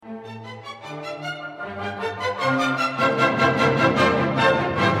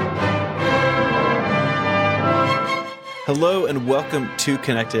Hello and welcome to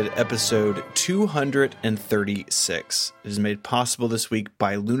Connected, episode 236. It is made possible this week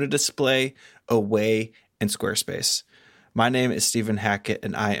by Luna Display, Away, and Squarespace. My name is Stephen Hackett,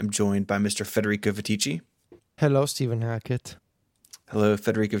 and I am joined by Mr. Federico Viticci. Hello, Stephen Hackett. Hello,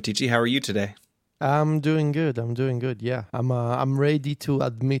 Federico Viticci. How are you today? I'm doing good. Yeah, I'm ready to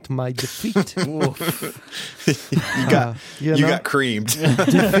admit my defeat. You got creamed.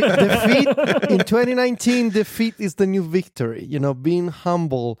 Defeat in 2019. Defeat is the new victory. You know, being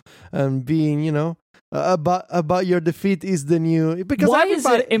humble and being, about your defeat is the new. Because why is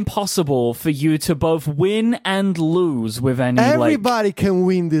it impossible for you to both win and lose with any? Everybody can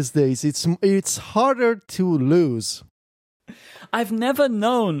win these days. It's harder to lose. I've never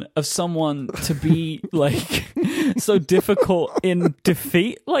known of someone to be so difficult in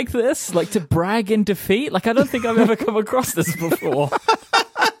defeat like this, like to brag in defeat. Like, I don't think I've ever come across this before.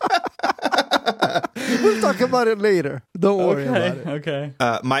 We'll talk about it later. Don't worry about it. Okay.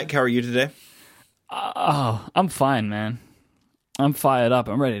 Mike, how are you today? I'm fine, man. I'm fired up.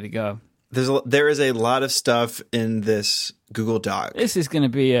 I'm ready to go. There is a lot of stuff in this Google Doc. This is going to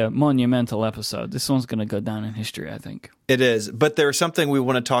be a monumental episode. This one's going to go down in history, I think. It is, but there's something we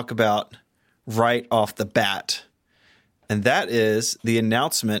want to talk about right off the bat, and that is the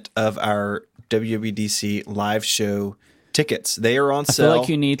announcement of our WWDC live show tickets. They are on sale. I feel like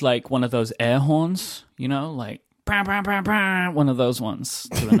you need one of those air horns, one of those ones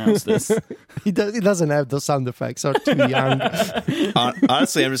to announce this. He doesn't have those sound effects. Are too young.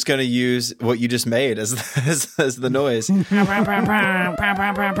 Honestly, I'm just going to use what you just made as the noise.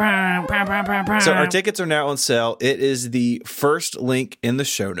 So our tickets are now on sale. It is the first link in the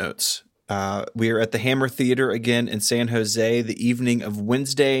show notes. We are at the Hammer Theater again in San Jose the evening of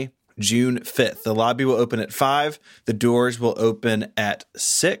Wednesday, June 5th. The lobby will open at 5. The doors will open at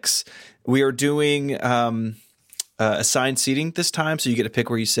 6. We are doing assigned seating this time, so you get to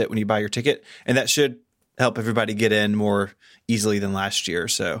pick where you sit when you buy your ticket, and that should help everybody get in more easily than last year.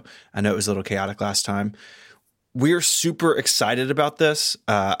 So I know it was a little chaotic last time. We're super excited about this.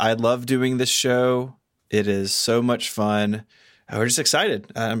 I love doing this show. It is so much fun. We're just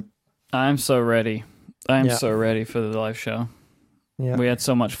excited. I'm so ready. So ready for the live show. Yeah. We had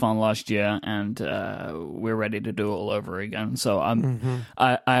so much fun last year, and we're ready to do it all over again. So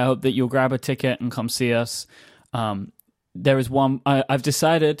I hope that you'll grab a ticket and come see us. There is one. I've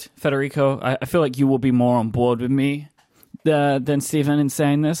decided, Federico. I feel like you will be more on board with me than Stephen in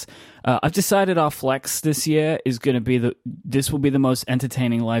saying this. I've decided our flex this year is going to be this will be the most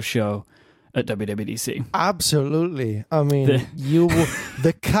entertaining live show at WWDC. Absolutely. I mean, you will,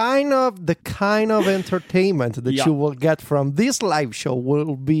 the kind of entertainment that you will get from this live show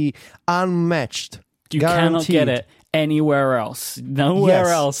will be unmatched. You cannot get it anywhere else. Nowhere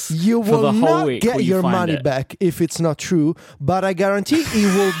else. You will for the whole not week get your money it. back if it's not true, but I guarantee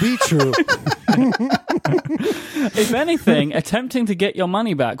it will be true. If anything, attempting to get your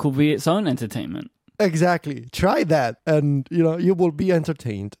money back will be its own entertainment. Exactly. Try that, and you will be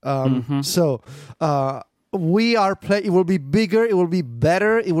entertained. So we are It will be bigger. It will be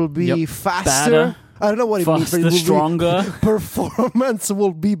better. It will be faster. Better. I don't know what it means. Faster, stronger. Performance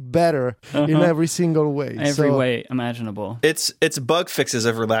will be better in every single way. Every way imaginable. It's bug fixes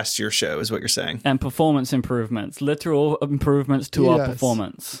over last year's show, is what you're saying. And performance improvements, literal improvements to our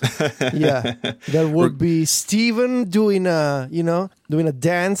performance. Yeah, there will be Steven doing a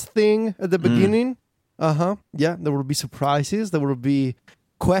dance thing at the beginning. Yeah, there will be surprises. There will be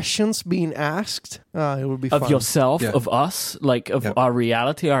questions being asked. It will be fun. Of yourself, of us, of our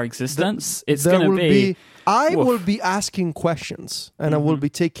reality, our existence. It's going to be... I will be asking questions, and I will be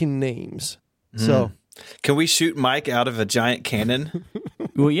taking names. So, can we shoot Mike out of a giant cannon?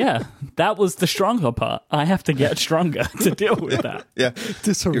 Well, yeah, that was the stronger part. I have to get stronger to deal with that. Yeah,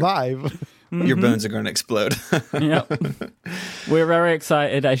 to survive. Your bones are going to explode. Yep. We're very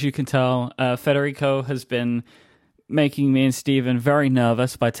excited, as you can tell. Federico has been making me and Stephen very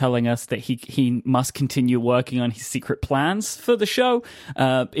nervous by telling us that he must continue working on his secret plans for the show.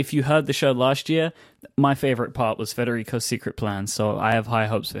 If you heard the show last year, my favorite part was Federico's secret plans, so I have high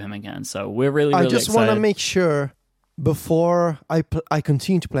hopes for him again. So we're really I excited. I just want to make sure, before I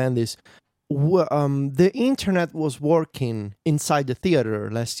continue to plan this, the internet was working inside the theater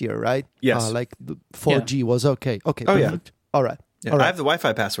last year, right? Yes. The 4G was okay. Okay, perfect. All right. Yeah, all right. I have the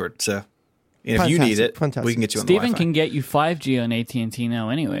Wi-Fi password, so if you need it, we can get you on the Wi-Fi. Steven can get you 5G on AT&T now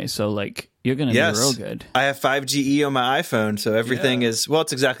anyway, so you're going to do real good. I have 5GE on my iPhone, so everything is, well,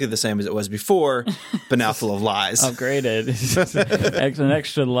 it's exactly the same as it was before, but now full of lies. Upgraded. An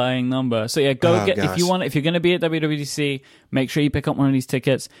extra lying number. So yeah, if you're going to be at WWDC, make sure you pick up one of these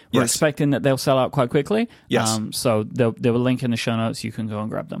tickets. We're expecting that they'll sell out quite quickly. Yes. So there will link in the show notes. You can go and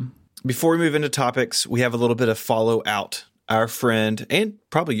grab them. Before we move into topics, we have a little bit of follow out. Our friend, and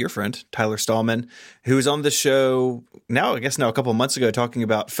probably your friend, Tyler Stallman, who was on the show now a couple of months ago talking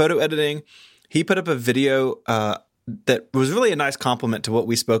about photo editing. He put up a video that was really a nice compliment to what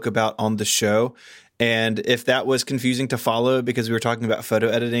we spoke about on the show. And if that was confusing to follow because we were talking about photo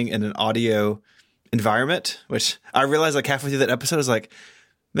editing in an audio environment, which I realized like halfway through that episode, I was like,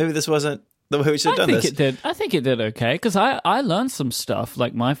 maybe this wasn't the way we should have done this. I think it did okay because I learned some stuff.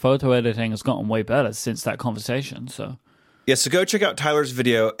 Like my photo editing has gotten way better since that conversation. So. Yeah, so go check out Tyler's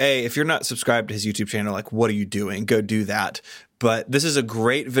video. If you're not subscribed to his YouTube channel, like, what are you doing? Go do that. But this is a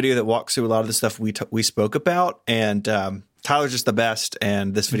great video that walks through a lot of the stuff we spoke about. And Tyler's just the best.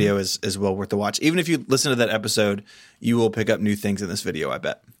 And this video is well worth the watch. Even if you listen to that episode, you will pick up new things in this video, I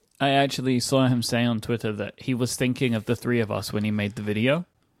bet. I actually saw him say on Twitter that he was thinking of the three of us when he made the video.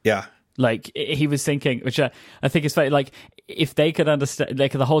 Yeah. Like, he was thinking, which I think is funny, like, if they could understand,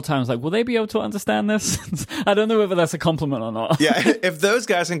 like, the whole time I was like, will they be able to understand this? I don't know whether that's a compliment or not. Yeah, if those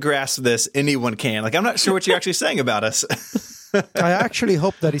guys can grasp this, anyone can. Like, I'm not sure what you're actually saying about us. I actually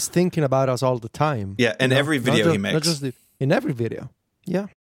hope that he's thinking about us all the time. Yeah, in every video he makes. Not just in every video. Yeah.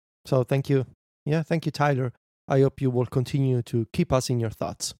 So thank you. Yeah, thank you, Tyler. I hope you will continue to keep us in your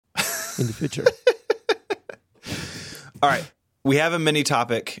thoughts in the future. All right. We have a mini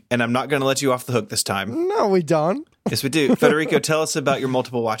topic, and I'm not going to let you off the hook this time. No, we don't. Yes, we do. Federico, tell us about your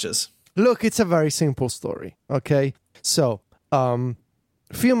multiple watches. Look, it's a very simple story, okay? So, a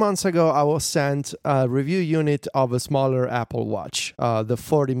few months ago, I was sent a review unit of a smaller Apple Watch, the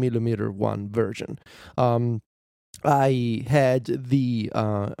 40mm one version. I had the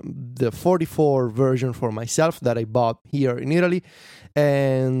 44 version for myself that I bought here in Italy,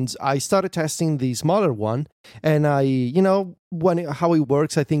 and I started testing the smaller one. And how it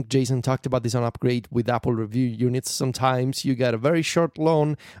works, I think Jason talked about this on Upgrade with Apple review units. Sometimes you get a very short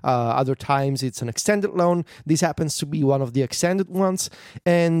loan, other times it's an extended loan. This happens to be one of the extended ones,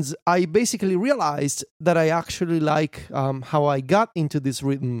 and I basically realized that I actually like how I got into this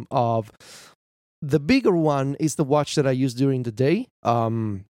rhythm of. The bigger one is the watch that I use during the day.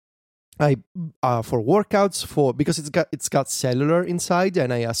 For workouts, because it's got cellular inside,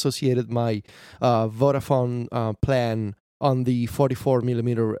 and I associated my Vodafone plan on the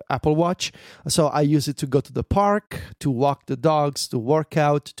 44mm Apple Watch. So I use it to go to the park, to walk the dogs, to work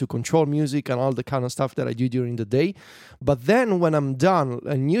out, to control music, and all the kind of stuff that I do during the day. But then when I'm done,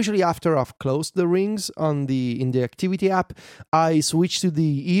 and usually after I've closed the rings in the activity app, I switch to the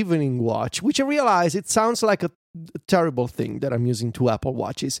evening watch, which I realize it sounds like a terrible thing that I'm using two Apple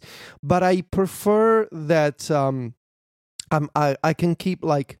Watches. But I prefer that I can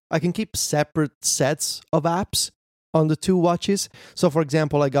keep separate sets of apps on the two watches. So, for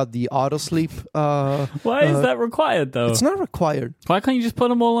example, I got the auto sleep. Why is that required, though? It's not required. Why can't you just put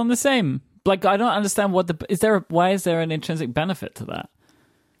them all on the same? Like, I don't understand why is there an intrinsic benefit to that?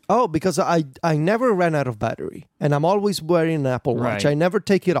 Oh, because I never ran out of battery, and I'm always wearing an Apple Watch. Right. I never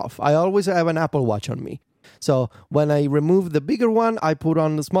take it off. I always have an Apple Watch on me. So when I remove the bigger one, I put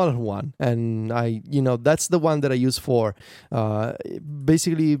on the smaller one, and that's the one that I use for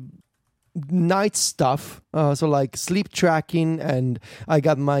basically night stuff, so like sleep tracking, and I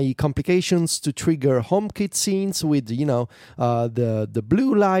got my complications to trigger HomeKit scenes with the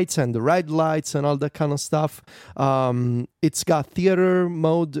blue lights and the red lights and all that kind of stuff. It's got theater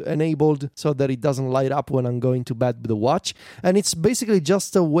mode enabled so that it doesn't light up when I'm going to bed with the watch, and it's basically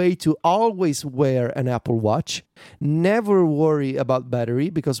just a way to always wear an Apple Watch, never worry about battery,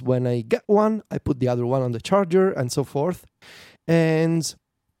 because when I get one, I put the other one on the charger and so forth. And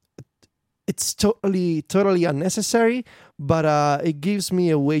it's totally unnecessary, but it gives me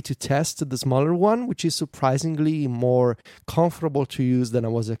a way to test the smaller one, which is surprisingly more comfortable to use than I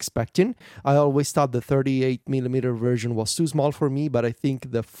was expecting. I always thought the 38mm version was too small for me, but I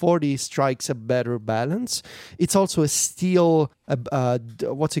think the 40 strikes a better balance. It's also a steel,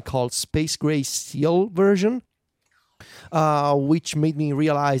 what's it called, space gray steel version. Which made me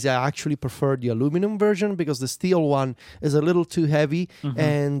realize I actually prefer the aluminum version, because the steel one is a little too heavy,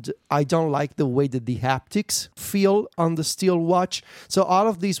 and I don't like the way that the haptics feel on the steel watch. So all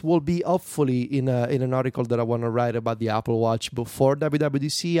of these will be hopefully in an article that I want to write about the Apple Watch before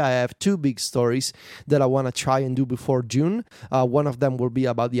WWDC. I have two big stories that I want to try and do before June. One of them will be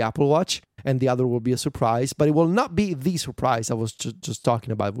about the Apple Watch, and the other will be a surprise, but it will not be the surprise I was just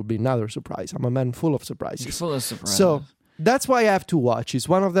talking about. It will be another surprise. I'm a man full of surprises. You're full of surprises. So that's why I have two watches.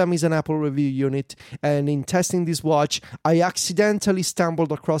 One of them is an Apple review unit, and in testing this watch, I accidentally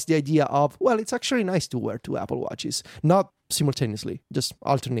stumbled across the idea of, well, it's actually nice to wear two Apple watches, not simultaneously, just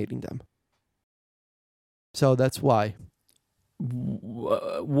alternating them. So that's why.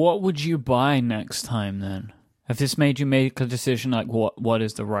 What would you buy next time then? Have this made you make a decision like what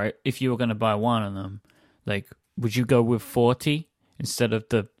is the right, if you were going to buy one of them, like would you go with 40 instead of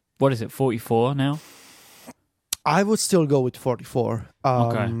the, what is it, 44 now? I would still go with 44.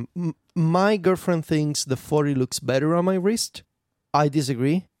 Okay. My girlfriend thinks the 40 looks better on my wrist. I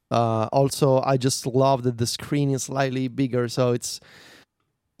disagree. Also, I just love that the screen is slightly bigger, so it's,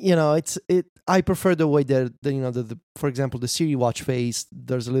 I prefer the way that the for example, the Siri Watch face.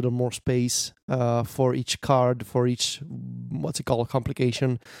 There's a little more space for each card, for each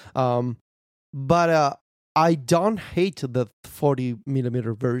complication. But I don't hate the 40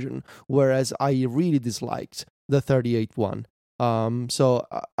 millimeter version, whereas I really disliked the 38 one. So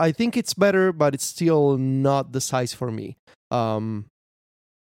I think it's better, but it's still not the size for me.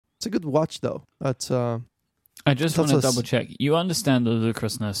 It's a good watch though. I just want to double check. You understand the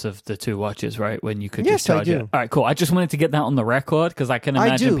ludicrousness of the two watches, right? When you could Yes, just charge I do. it. All right, cool. I just wanted to get that on the record because I can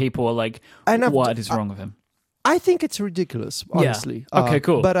imagine people are like, what is wrong with him? I think it's ridiculous, honestly. Yeah. Okay,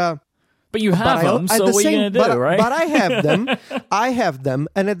 cool. But you have them, so what are you going to do, right? But I have them. I have them.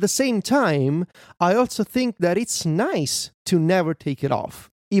 And at the same time, I also think that it's nice to never take it off.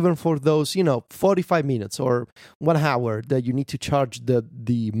 Even for those, 45 minutes or 1 hour that you need to charge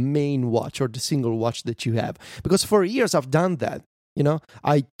the main watch or the single watch that you have. Because for years I've done that.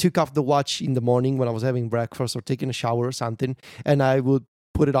 I took off the watch in the morning when I was having breakfast or taking a shower or something, and I would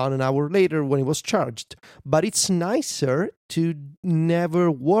put it on an hour later when it was charged. But it's nicer to never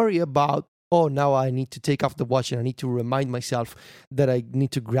worry about, oh, now I need to take off the watch and I need to remind myself that I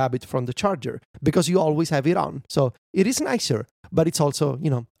need to grab it from the charger, because you always have it on. So it is nicer, but it's also,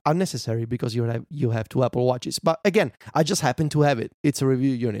 unnecessary because you have two Apple Watches. But again, I just happen to have it. It's a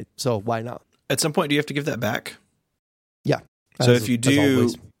review unit, so why not? At some point, do you have to give that back? Yeah. So if you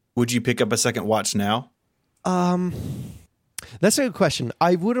do, would you pick up a second watch now? That's a good question.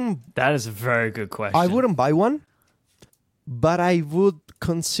 I wouldn't. That is a very good question. I wouldn't buy one, but I would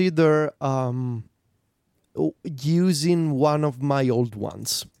consider using one of my old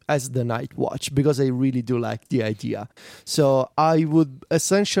ones as the night watch, because I really do like the idea. So I would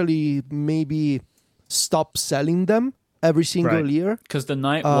essentially maybe stop selling them every single year. Because the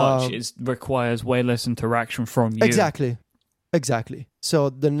night watch requires way less interaction from you. Exactly. So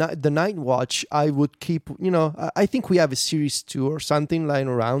the night watch, I would keep, I think we have a Series 2 or something lying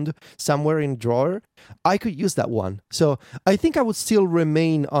around somewhere in a drawer. I could use that one. So I think I would still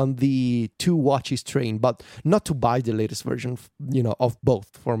remain on the two watches train, but not to buy the latest version, of both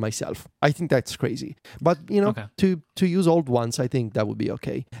for myself. I think that's crazy. But, okay. to use old ones, I think that would be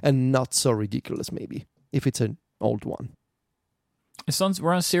okay. And not so ridiculous, maybe, if it's an old one.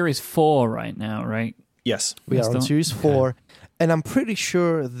 We're on Series 4 right now, right? Yes. We are on Series 4, and I'm pretty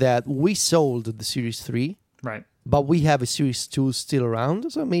sure that we sold the Series 3. Right. But we have a Series 2 still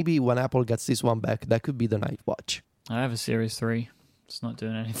around, so maybe when Apple gets this one back, that could be the night watch. I have a Series 3. It's not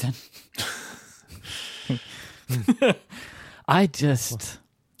doing anything. I just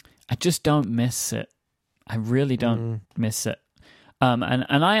don't miss it. I really don't miss it.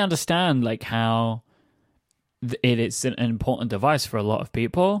 And I understand like how it is an important device for a lot of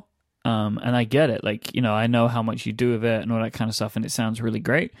people. And I get it. Like, I know how much you do with it and all that kind of stuff, and it sounds really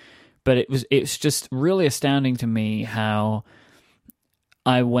great. But it's just really astounding to me how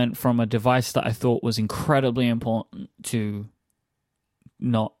I went from a device that I thought was incredibly important to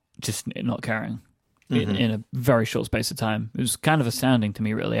not caring in a very short space of time. It was kind of astounding to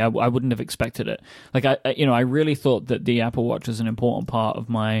me, really. I wouldn't have expected it. Like, I really thought that the Apple Watch was an important part of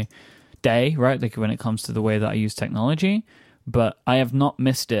my day, right? Like when it comes to the way that I use technology. But I have not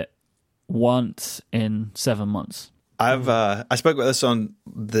missed it once in 7 months. I spoke about this on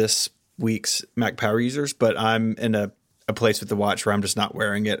this week's Mac Power Users, but I'm in a place with the watch where I'm just not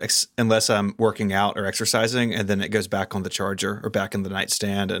wearing it unless I'm working out or exercising, and then it goes back on the charger or back in the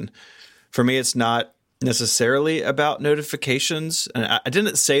nightstand. And for me, it's not necessarily about notifications. And I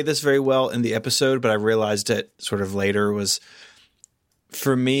didn't say this very well in the episode, but I realized it sort of later was,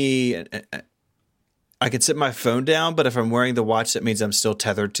 for me, I could sit my phone down, but if I'm wearing the watch, that means I'm still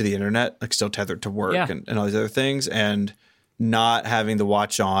tethered to the internet, like still tethered to work and all these other things. And not having the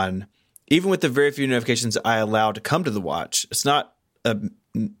watch on, even with the very few notifications I allow to come to the watch, it's not a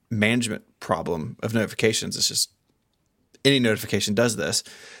management problem of notifications. It's just any notification does this,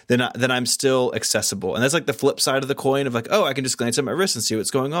 then I'm still accessible. And that's like the flip side of the coin of like, oh, I can just glance at my wrist and see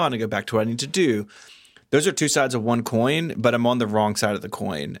what's going on and go back to what I need to do. Those are two sides of one coin, but I'm on the wrong side of the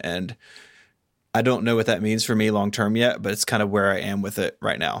coin. And I don't know what that means for me long term yet, but it's kind of where I am with it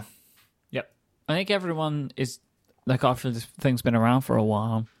right now. Yep. I think everyone is, like, after this thing's been around for a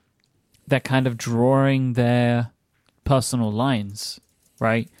while, they're kind of drawing their personal lines,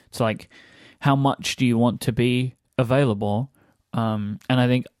 right? It's like, how much do you want to be available? And I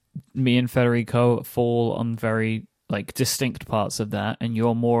think me and Federico fall on very like distinct parts of that, and you're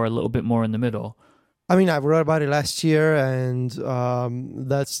a little bit more in the middle. I mean, I wrote about it last year, and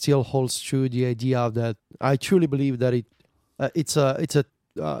that still holds true. The idea of that, I truly believe that it's a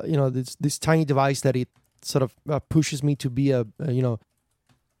this tiny device that it sort of pushes me to be a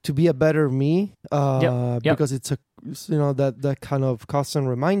better me. Yep. Because it's that kind of constant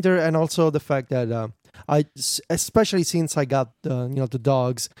reminder, and also the fact that I, especially since I got the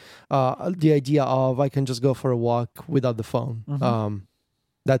dogs, the idea of I can just go for a walk without the phone. Mm-hmm.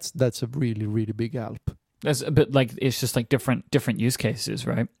 That's a really, really big help. That's a bit like, it's just like different use cases,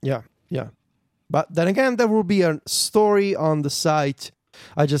 right? Yeah. But then again, there will be a story on the site.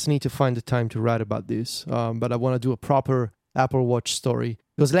 I just need to find the time to write about this. But I want to do a proper Apple Watch story,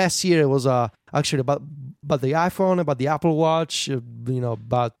 because last year it was actually about the iPhone, about the Apple Watch,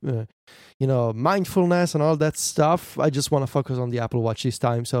 about mindfulness and all that stuff. I just want to focus on the Apple Watch this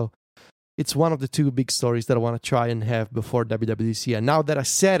time. So it's one of the two big stories that I want to try and have before WWDC. And now that I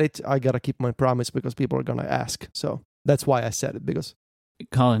said it, I got to keep my promise, because people are going to ask. So that's why I said it, because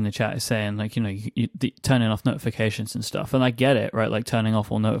Carl in the chat is saying, like, you turning off notifications and stuff. And I get it, right? Like turning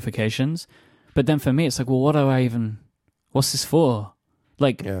off all notifications. But then for me, it's like, well, what's this for?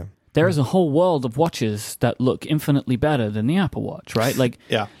 Like, there is a whole world of watches that look infinitely better than the Apple Watch, right? Like,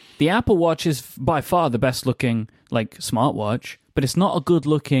 the Apple Watch is by far the best looking, like, smartwatch, but it's not a good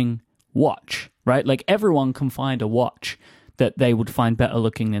looking watch, right? Like, everyone can find a watch that they would find better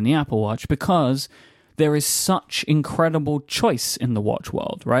looking than the Apple Watch, because there is such incredible choice in the watch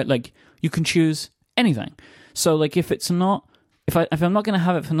world, right? Like, you can choose anything. So, like, if I'm not going to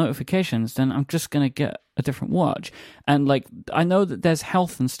have it for notifications, then I'm just going to get a different watch. And, like, I know that there's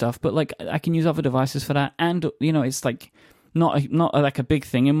health and stuff, but, like, I can use other devices for that. And, it's like not like a big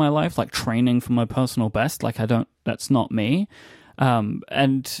thing in my life, like training for my personal best. Like, that's not me. And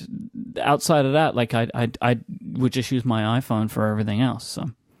outside of that, like, I would just use my iPhone for everything else.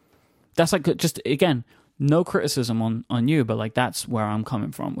 So that's like, just, again, no criticism on you, but, like, that's where I'm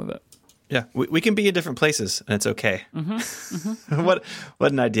coming from with it. Yeah, we can be in different places, and it's okay. Mm-hmm. Mm-hmm. What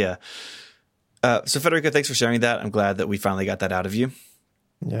an idea. So, Federico, thanks for sharing that. I'm glad that we finally got that out of you.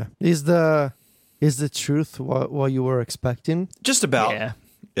 Yeah. Is the truth what you were expecting? Just about.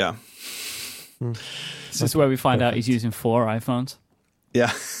 Yeah. This is where we find out he's using 4 iPhones.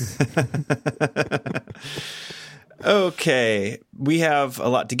 Yeah. Okay. We have a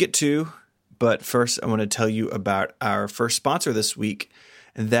lot to get to, but first I want to tell you about our first sponsor this week,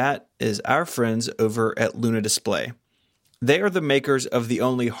 and that is our friends over at Luna Display. They are the makers of the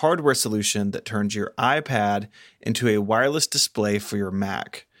only hardware solution that turns your iPad into a wireless display for your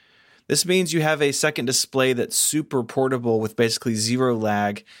Mac. This means you have a second display that's super portable with basically zero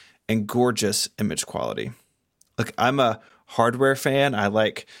lag and gorgeous image quality. Look, I'm a hardware fan. I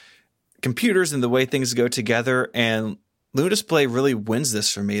like computers and the way things go together, and Luna Display really wins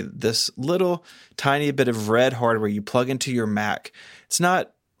this for me. This little tiny bit of red hardware you plug into your Mac. It's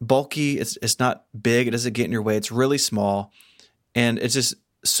not bulky. It's not big. It doesn't get in your way. It's really small, and it's just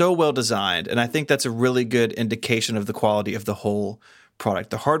so well designed. And I think that's a really good indication of the quality of the whole product.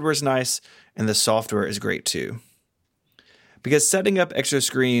 The hardware is nice, and the software is great too. Because setting up extra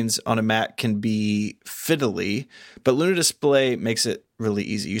screens on a Mac can be fiddly, but Luna Display makes it really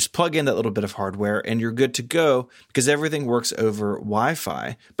easy. You just plug in that little bit of hardware and you're good to go, because everything works over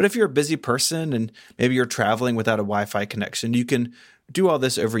Wi-Fi. But if you're a busy person and maybe you're traveling without a Wi-Fi connection, you can do all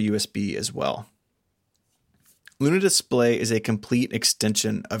this over USB as well. Luna Display is a complete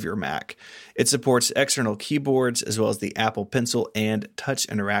extension of your Mac. It supports external keyboards as well as the Apple Pencil and touch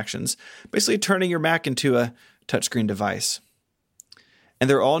interactions, basically turning your Mac into a touchscreen device. And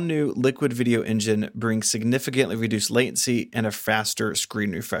their all-new Liquid Video Engine brings significantly reduced latency and a faster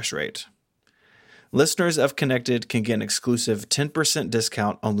screen refresh rate. Listeners of Connected can get an exclusive 10%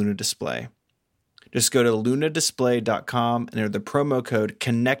 discount on Luna Display. Just go to lunadisplay.com and enter the promo code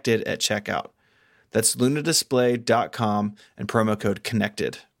CONNECTED at checkout. That's lunadisplay.com and promo code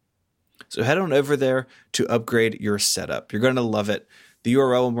CONNECTED. So head on over there to upgrade your setup. You're going to love it. The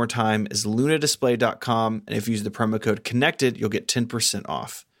URL one more time is lunadisplay.com, and if you use the promo code CONNECTED, you'll get 10%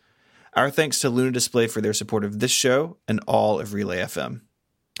 off. Our thanks to Luna Display for their support of this show and all of Relay FM.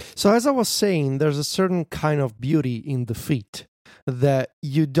 So as I was saying, there's a certain kind of beauty in defeat that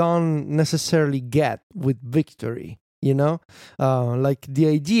you don't necessarily get with victory, you know? Like the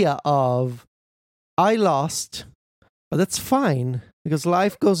idea of, I lost, but that's fine, because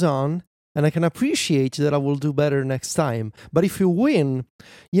life goes on, and I can appreciate that I will do better next time. But if you win,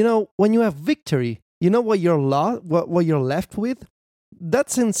 you know, when you have victory, you know what you're left with?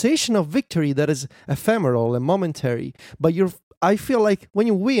 That sensation of victory that is ephemeral and momentary, but I feel like when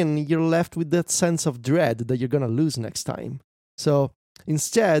you win, you're left with that sense of dread that you're going to lose next time. So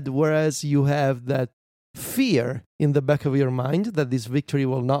instead, whereas you have that fear in the back of your mind that this victory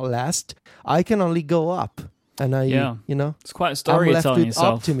will not last, I can only go up. And you know, it's quite a story you're telling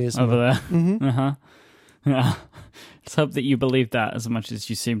yourself optimism over there. Mm-hmm. Yeah. Let's hope that you believe that as much as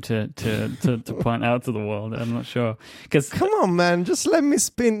you seem to point out to the world. I'm not sure. Come on, man, just let me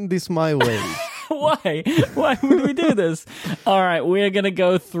spin this my way. Why would we do this? All right, we are going to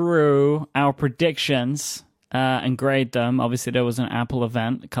go through our predictions and grade them. Obviously, there was an Apple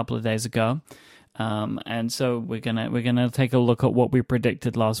event a couple of days ago. And so we're gonna take a look at what we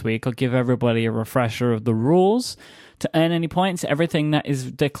predicted last week. I'll give everybody a refresher of the rules. To earn any points, everything that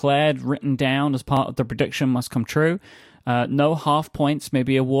is declared, written down as part of the prediction must come true. No half points may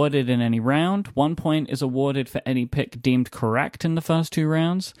be awarded in any round. 1 point is awarded for any pick deemed correct in the first 2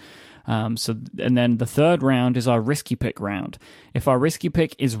 rounds. And then the third round is our risky pick round. If our risky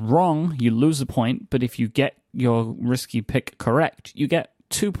pick is wrong, you lose a point. But if you get your risky pick correct, you get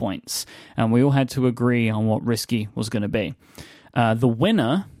 2 points. And we all had to agree on what risky was going to be. The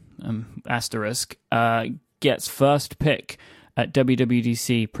winner, asterisk, gets first pick at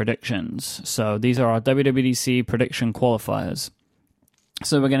WWDC predictions. So these are our WWDC prediction qualifiers.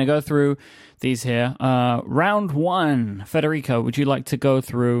 So we're going to go through these here. Round 1, Federico, would you like to go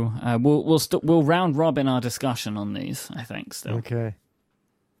through? We'll round robin our discussion on these, I think, still. Okay.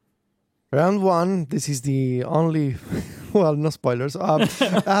 Round 1, this is the only, well, no spoilers.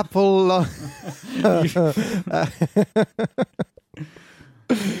 Apple.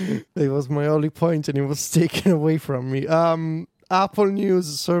 It was my only point and it was taken away from me. Apple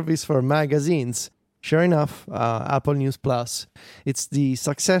News service for magazines. Sure enough, Apple News Plus. It's the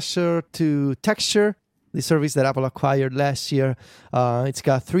successor to Texture, the service that Apple acquired last year. It's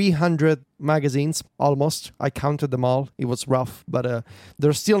got 300 magazines, almost. I counted them all. It was rough, but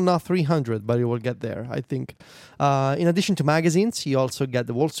there's still not 300, but it will get there, I think. In addition to magazines, you also get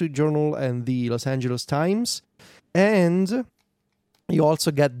the Wall Street Journal and the Los Angeles Times. And you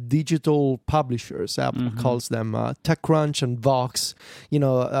also get digital publishers. Apple calls them TechCrunch and Vox. You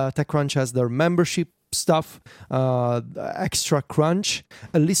know, TechCrunch has their membership stuff, Extra Crunch,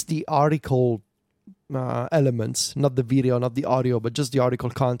 at least the article elements, not the video, not the audio, but just the article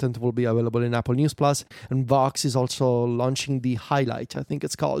content will be available in Apple News Plus. And Vox is also launching the Highlight, I think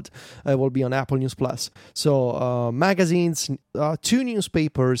it's called. It will be on Apple News Plus. So magazines, 2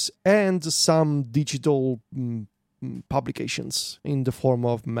 newspapers, and some digital publications in the form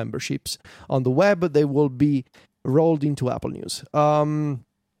of memberships on the web. They will be rolled into Apple News.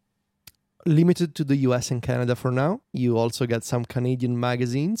 Limited to the US and Canada for now. You also get some Canadian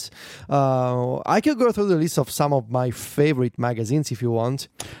magazines. I could go through the list of some of my favorite magazines if you want.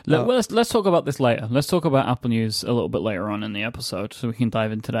 Let's talk about this later. Let's talk about Apple News a little bit later on in the episode, so we can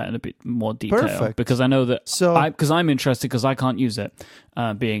dive into that in a bit more detail. Perfect. Because I know that because I'm interested because I can't use it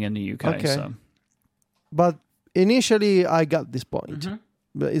being in the UK. Okay. So. But initially, I got this point,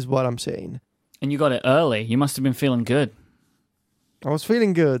 is what I'm saying. And you got it early. You must have been feeling good. I was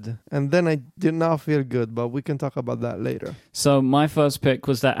feeling good, and then I did not feel good, but we can talk about that later. So my first pick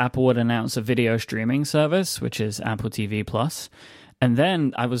was that Apple would announce a video streaming service, which is Apple TV Plus. And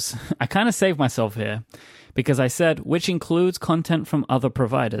then I kind of saved myself here because I said, which includes content from other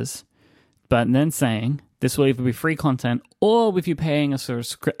providers, but then saying this will either be free content or with you paying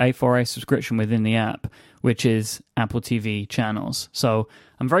for a subscription within the app, which is Apple TV channels. So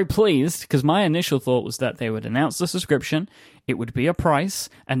I'm very pleased because my initial thought was that they would announce the subscription, it would be a price,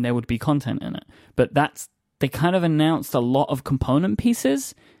 and there would be content in it. But they kind of announced a lot of component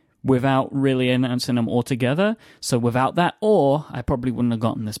pieces without really announcing them all together. So without that, I probably wouldn't have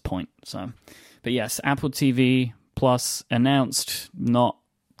gotten this point. So, but yes, Apple TV Plus announced, not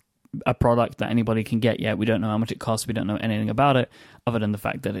a product that anybody can get yet. We don't know how much it costs. We don't know anything about it other than the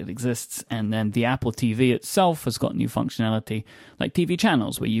fact that it exists. And then the Apple TV itself has got new functionality like TV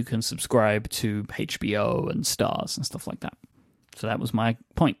channels where you can subscribe to HBO and Stars and stuff like that. So that was my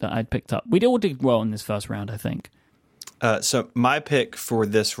point that I'd picked up. We all did well in this first round, I think. So my pick for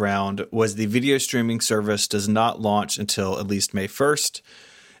this round was the video streaming service does not launch until at least May 1st.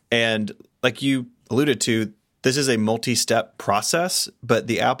 And like you alluded to, this is a multi-step process, but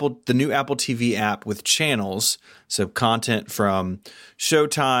the new Apple TV app with channels, so content from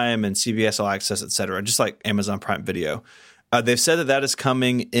Showtime and CBS All Access, etc., just like Amazon Prime Video, they've said that is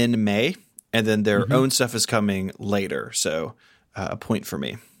coming in May, and then their own stuff is coming later. So a point for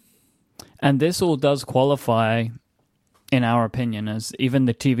me. And this all does qualify, in our opinion, as even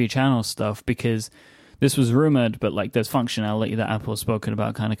the TV channel stuff, because this was rumored, but like there's functionality that Apple has spoken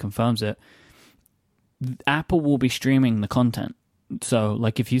about kind of confirms it. Apple will be streaming the content. So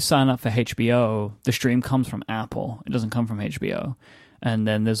like if you sign up for HBO, the stream comes from Apple. It doesn't come from HBO. And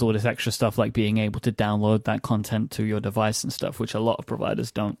then there's all this extra stuff like being able to download that content to your device and stuff, which a lot of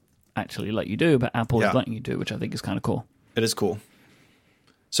providers don't actually let you do, but Apple is letting you do, which I think is kind of cool. It is cool.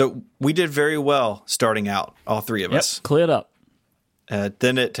 So we did very well starting out, all three of us. Cleared up.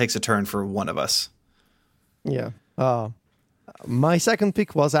 Then it takes a turn for one of us. Yeah. My second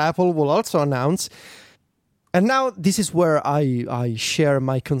pick was Apple will also announce. And now this is where I share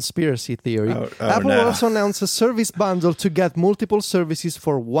my conspiracy theory. Apple will also announce a service bundle to get multiple services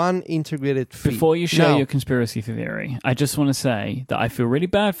for one integrated fee. Before you share your conspiracy theory, I just want to say that I feel really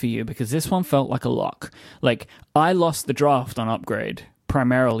bad for you because this one felt like a lock. Like, I lost the draft on Upgrade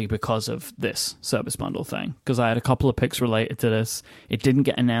primarily because of this service bundle thing, because I had a couple of picks related to this. It didn't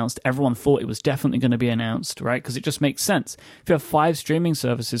get announced. Everyone thought it was definitely going to be announced, right? Because it just makes sense. If you have 5 streaming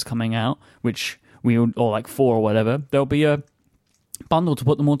services coming out, which or like 4 or whatever, there'll be a bundle to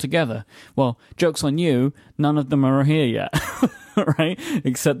put them all together. Well, joke's on you, none of them are here yet, right?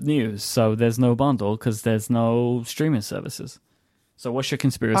 Except news. So there's no bundle because there's no streaming services. So what's your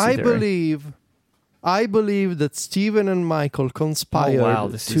conspiracy theory? I believe that Steven and Michael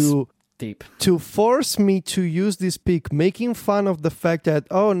conspired deep. to force me to use this pick, making fun of the fact that,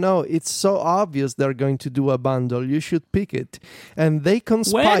 oh no, it's so obvious they're going to do a bundle, you should pick it. And they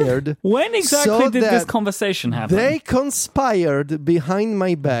conspired. When exactly did this conversation happen? They conspired behind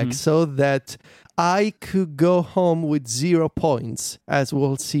my back so that I could go home with 0 points, as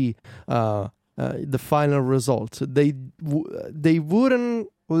we'll see the final result. They wouldn't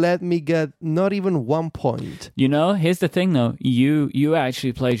let me get not even 1 point. You know, here's the thing though. You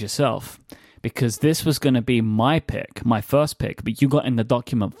actually played yourself because this was going to be my pick, my first pick, but you got in the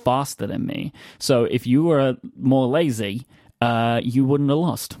document faster than me. So if you were more lazy, you wouldn't have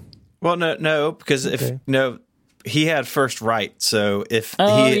lost. Well, no, because he had first right. So if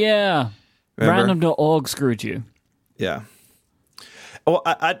remember? Random.org screwed you. Yeah. Well,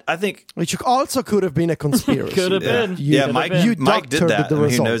 I think... Which also could have been a conspiracy. Could have been. Mike did that.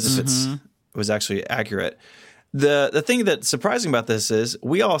 Who knows if it was actually accurate. The thing that's surprising about this is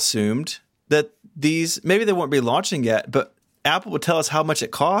we all assumed that these... Maybe they won't be launching yet, but Apple would tell us how much it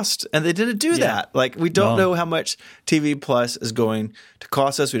cost, and they didn't do that. Like, we don't know how much TV Plus is going to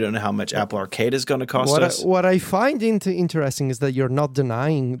cost us. We don't know how much Apple Arcade is going to cost us. What I find interesting is that you're not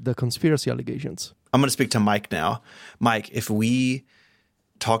denying the conspiracy allegations. I'm going to speak to Mike now. Mike, if we...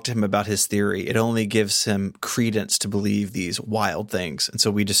 talk to him about his theory, it only gives him credence to believe these wild things, and so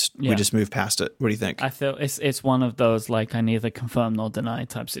we just move past it. What do you think? I feel it's one of those like I neither confirm nor deny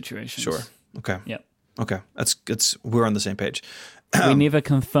type situations. Sure. Okay. Yep. Okay. That's we're on the same page. We neither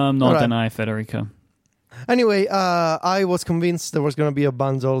confirm nor deny, Federico. Anyway, I was convinced there was going to be a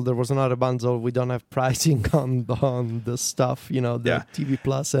bundle. There was not a bundle. We don't have pricing on the stuff, the TV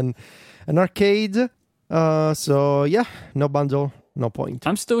Plus and Arcade. So yeah, no bundle. No point.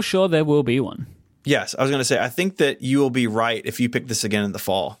 I'm still sure there will be one. Yes, I was going to say, I think that you will be right if you pick this again in the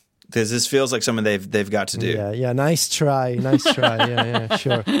fall. Because this feels like something they've got to do. Yeah, nice try. Yeah,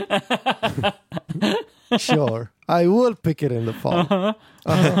 sure. Sure. I will pick it in the fall.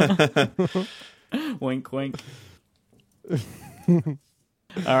 Wink, wink.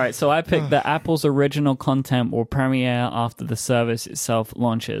 All right, so I picked that Apple's original content will premiere after the service itself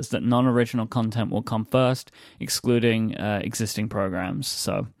launches, that non-original content will come first, excluding existing programs.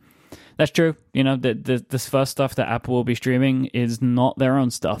 So that's true. This first stuff that Apple will be streaming is not their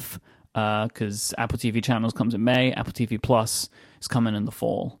own stuff because Apple TV channels comes in May, Apple TV Plus is coming in the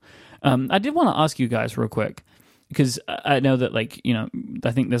fall. I did want to ask you guys real quick, because I know that, I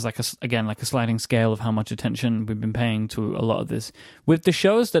think there's a sliding scale of how much attention we've been paying to a lot of this. With the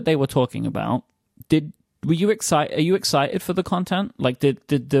shows that they were talking about, were you excited? Are you excited for the content? Like, did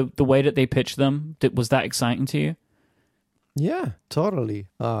the way that they pitched them, was that exciting to you? Yeah, totally.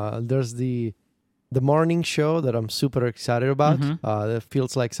 There's the morning show that I'm super excited about. That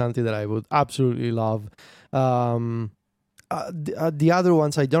feels like something that I would absolutely love. The other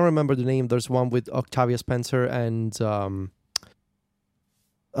ones, I don't remember the name. There's one with Octavia Spencer and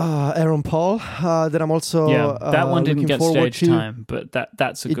Aaron Paul, that I'm also that one didn't get stage to. time, but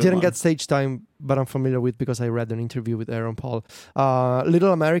that's a good one. It didn't get stage time, but I'm familiar with because I read an interview with Aaron Paul.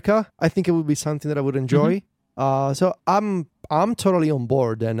 Little America, I think it would be something that I would enjoy. So I'm totally on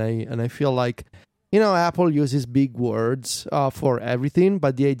board, and I feel like, Apple uses big words for everything,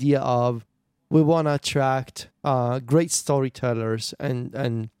 but the idea of we want to attract great storytellers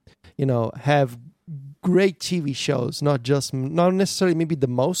and have great TV shows, not necessarily maybe the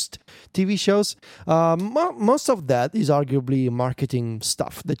most TV shows. Most of that is arguably marketing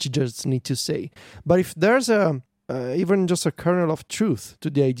stuff that you just need to say. But if there's even just a kernel of truth to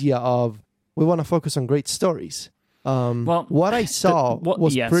the idea of we want to focus on great stories, what I saw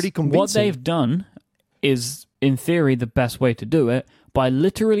was pretty convincing. What they've done is, in theory, the best way to do it by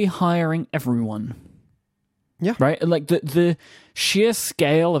literally hiring everyone. Yeah. Right? Like the sheer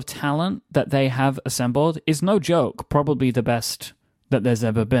scale of talent that they have assembled is no joke, probably the best that there's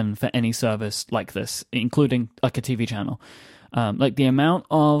ever been for any service like this, including like a TV channel. Like the amount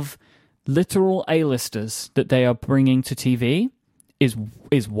of literal A-listers that they are bringing to TV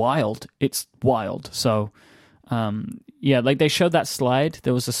is wild. It's wild. So, like they showed that slide.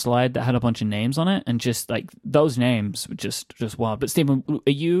 There was a slide that had a bunch of names on it, and just like those names were just wild. But Stephen,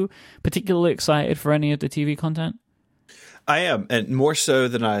 are you particularly excited for any of the TV content? I am, and more so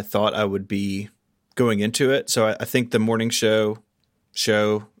than I thought I would be going into it. So I think the morning show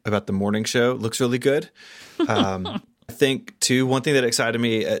about the morning show looks really good. I think too, one thing that excited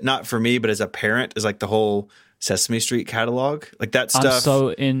me, not for me, but as a parent, is like the whole Sesame Street catalog, like that stuff. I'm so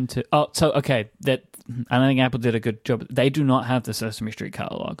into. That I don't think Apple did a good job. They do not have the Sesame Street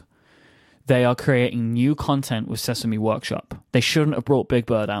catalog. They are creating new content with Sesame Workshop. They shouldn't have brought Big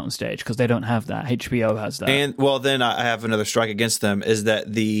Bird out on stage because they don't have that. HBO has that. And then I have another strike against them is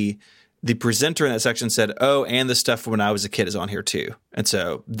that the presenter in that section said, "Oh, and the stuff when I was a kid is on here too," and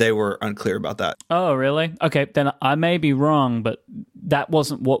so they were unclear about that. Oh, really? Okay, then I may be wrong, but that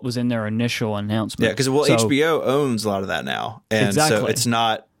wasn't what was in their initial announcement. Yeah, because HBO owns a lot of that now, and so it's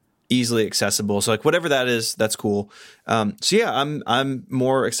not easily accessible. So like whatever that is, that's cool. I'm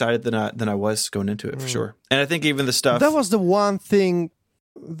more excited than I was going into it for sure. And I think even the stuff that was the one thing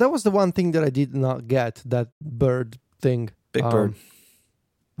that I did not get, that bird thing. Big Bird.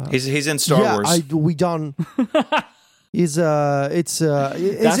 He's in Star Wars. We don't. That's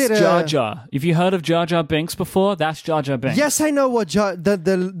Jar Jar. Have you heard of Jar Jar Binks before? That's Jar Jar Binks. Yes, I know what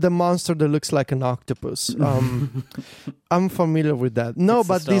the monster that looks like an octopus. I'm familiar with that. No,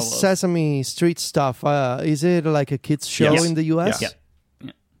 but this Sesame Street stuff, is it like a kids show in the US? Yeah.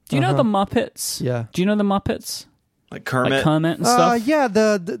 Do you know the Muppets? Yeah. Do you know the Muppets? Like Kermit and stuff? Yeah,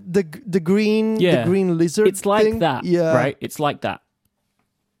 the green lizard. It's like thing. that, right? It's like that.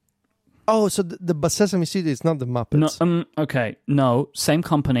 Oh, so the Sesame Street is not the Muppets. No, okay, no, same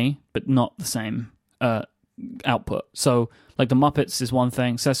company, but not the same output. So, like the Muppets is one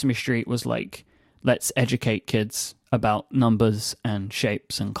thing. Sesame Street was like, let's educate kids about numbers and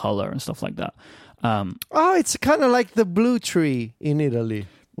shapes and color and stuff like that. It's kind of like the Blue Tree in Italy.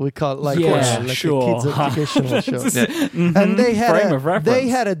 We call it like a kids educational show. And they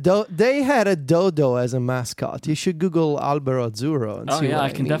had a dodo as a mascot. You should Google Albero Azzurro and see I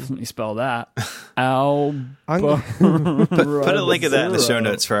can definitely spell that. Put a link of that in the show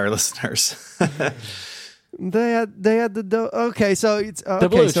notes for our listeners. They had the dodo. Okay, so it's the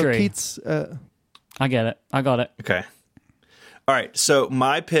Blue so Tree. Kids. I get it. I got it. Okay. All right. So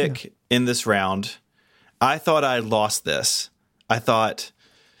my pick in this round, I thought I lost this. I thought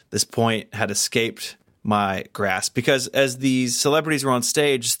this point had escaped my grasp because as these celebrities were on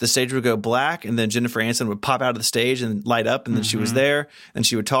stage, the stage would go black and then Jennifer Aniston would pop out of the stage and light up and then she was there and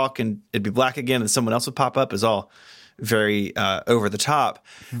she would talk and it'd be black again and someone else would pop up. Is all very over the top.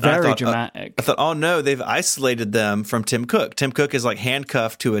 Very dramatic. I thought, oh no, they've isolated them from Tim Cook. Tim Cook is like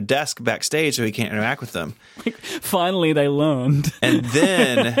handcuffed to a desk backstage so he can't interact with them. Finally, they learned. And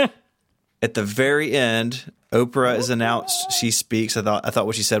then at the very end, Oprah is announced. She speaks. I thought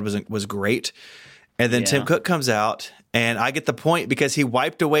what she said was great. And then Tim Cook comes out, and I get the point because he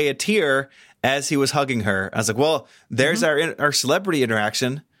wiped away a tear as he was hugging her. I was like, well, there's our celebrity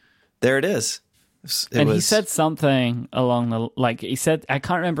interaction. There it is. He said something along he said, I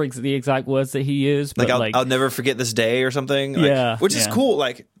can't remember the exact words that he used, but I'll never forget this day or something. Which is cool.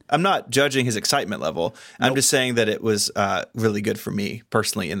 Like, I'm not judging his excitement level. Nope. I'm just saying that it was really good for me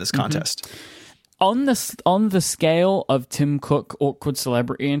personally in this contest. On the scale of Tim Cook awkward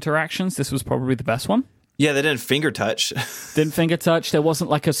celebrity interactions, this was probably the best one. Yeah, they didn't finger touch. There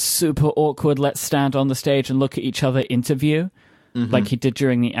wasn't like a super awkward let's stand on the stage and look at each other interview like he did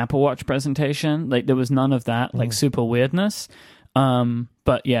during the Apple Watch presentation. Like there was none of that like super weirdness.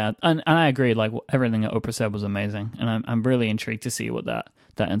 But yeah, and I agree. Like everything that Oprah said was amazing, and I'm really intrigued to see what that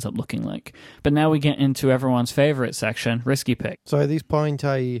ends up looking like. But now we get into everyone's favorite section, risky pick. So at this point,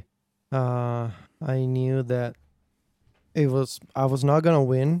 I knew that I was not gonna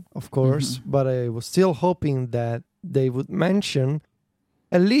win, of course, but I was still hoping that they would mention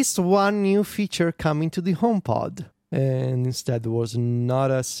at least one new feature coming to the HomePod, and instead there was not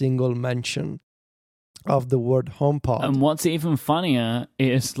a single mention of the word HomePod. And what's even funnier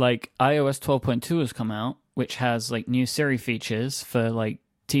is like iOS 12.2 has come out, which has like new Siri features for like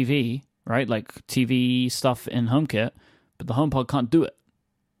TV, right? Like TV stuff in HomeKit, but the HomePod can't do it.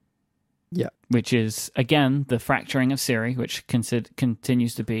 Yeah. Which is, again, the fracturing of Siri, which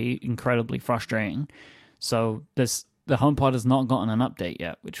continues to be incredibly frustrating. So the HomePod has not gotten an update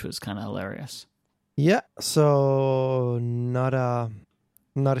yet, which was kind of hilarious. Yeah, so not a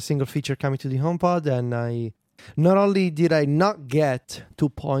single feature coming to the HomePod, and not only did I not get 2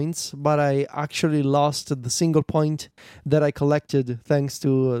 points, but I actually lost the single point that I collected thanks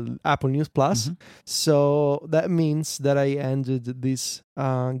to Apple News Plus. So that means that I ended this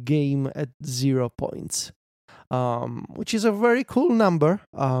game at 0 points, which is a very cool number.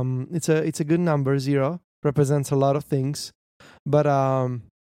 It's a good number. 0 represents a lot of things, but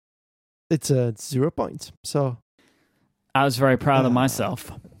it's 0 points. So I was very proud of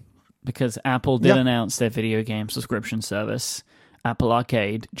myself because Apple did announce their video game subscription service, Apple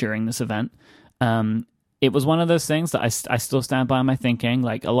Arcade, during this event. It was one of those things that I still stand by my thinking.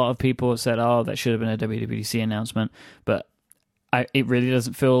 Like a lot of people have said, oh, that should have been a WWDC announcement, but it really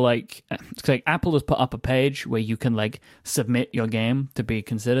doesn't feel like... It's like Apple has put up a page where you can like submit your game to be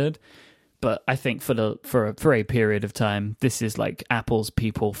considered. But I think for a period of time, this is like Apple's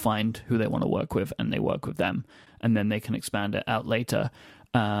people find who they want to work with and they work with them, and then they can expand it out later.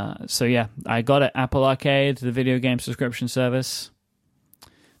 So yeah, I got it. Apple Arcade, the video game subscription service.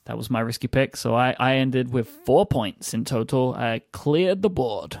 That was my risky pick. So I ended with 4 points in total. I cleared the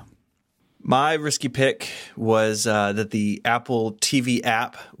board. My risky pick was that the Apple TV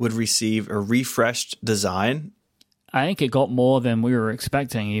app would receive a refreshed design. I think it got more than we were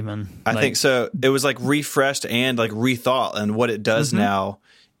expecting even. I think so. It was like refreshed and like rethought, and what it does now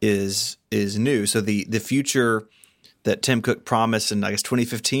is new. So the future that Tim Cook promised in, I guess,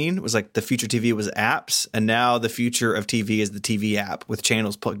 2015 was like the future TV was apps, and now the future of TV is the TV app with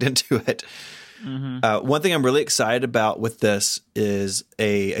channels plugged into it. One thing I'm really excited about with this is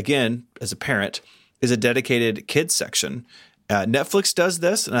again, as a parent, is a dedicated kids section. Netflix does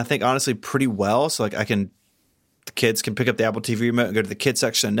this, and I think honestly pretty well. So like the kids can pick up the Apple TV remote and go to the kids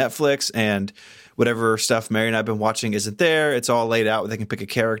section of Netflix, and whatever stuff Mary and I have been watching isn't there. It's all laid out where they can pick a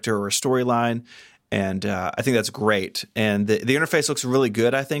character or a storyline. And I think that's great. And the interface looks really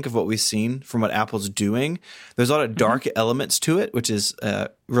good, I think, of what we've seen from what Apple's doing. There's a lot of dark elements to it, which is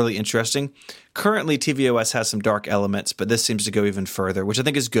really interesting. Currently, tvOS has some dark elements, but this seems to go even further, which I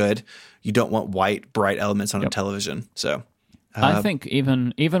think is good. You don't want white, bright elements on a television. So I think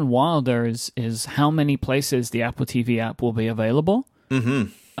even wilder is how many places the Apple TV app will be available.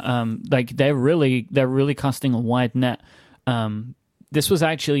 Like they're really casting a wide net. This was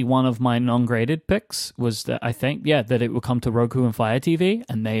actually one of my non-graded picks, was that I think, that it would come to Roku and Fire TV,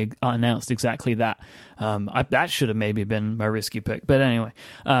 and they announced exactly that. That should have maybe been my risky pick. But anyway,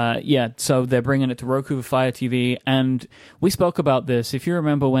 so they're bringing it to Roku and Fire TV, and we spoke about this. If you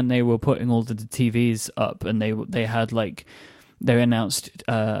remember when they were putting all the TVs up, and they had like... They announced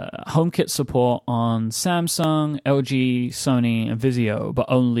HomeKit support on Samsung, LG, Sony, and Vizio, but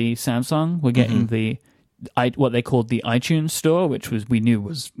only Samsung were getting what they called the iTunes Store, which we knew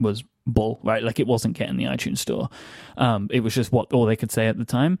was bull, right? Like it wasn't getting the iTunes Store. It was just all they could say at the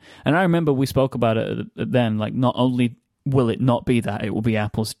time. And I remember we spoke about it then. Like not only will it not be that, it will be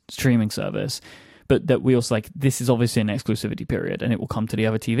Apple's streaming service, but that we also this is obviously an exclusivity period, and it will come to the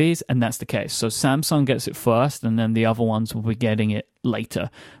other TVs, and that's the case. So Samsung gets it first, and then the other ones will be getting it later.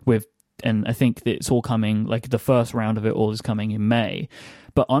 And I think that it's all coming. Like the first round of it all is coming in May.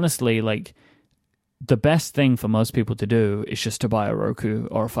 But honestly, like, the best thing for most people to do is just to buy a Roku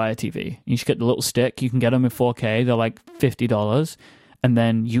or a Fire TV. You should get the little stick. You can get them in 4K. They're like $50. And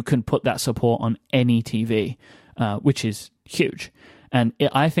then you can put that support on any TV, which is huge. And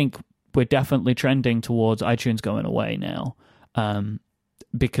I think we're definitely trending towards iTunes going away now,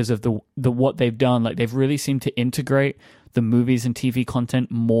 because of the what they've done. Like they've really seemed to integrate the movies and TV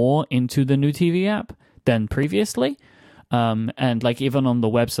content more into the new TV app than previously. And like even on the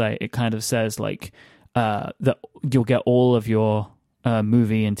website, it kind of says like that you'll get all of your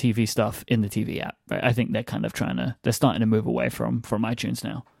movie and TV stuff in the TV app. Right? I think they're kind of they're starting to move away from iTunes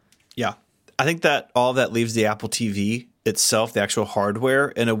now. Yeah. I think that all of that leaves the Apple TV itself, the actual hardware,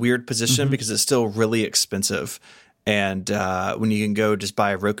 in a weird position because it's still really expensive. And when you can go just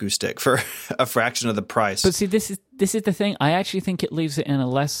buy a Roku stick for a fraction of the price. But see, this is the thing. I actually think it leaves it in a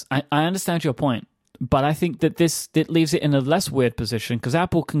less... I understand your point, but I think that it leaves it in a less weird position because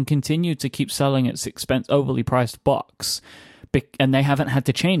Apple can continue to keep selling its overly priced box, and they haven't had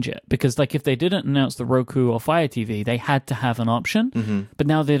to change it. Because like if they didn't announce the Roku or Fire TV, they had to have an option, but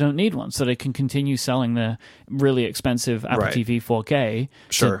now they don't need one. So they can continue selling the really expensive Apple TV 4K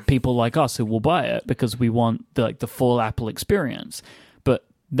to people like us who will buy it because we want the full Apple experience. But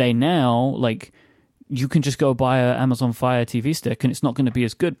they now, like, you can just go buy an Amazon Fire TV stick and it's not going to be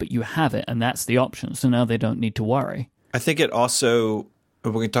as good, but you have it, and that's the option. So now they don't need to worry. I think it also,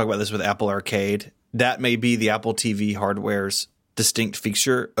 we can talk about this with Apple Arcade, that may be the Apple TV hardware's distinct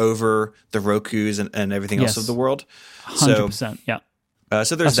feature over the Rokus and everything else of the world. 100%, yeah.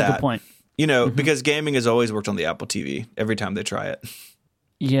 So there's that's a good point. You know, because gaming has always worked on the Apple TV every time they try it.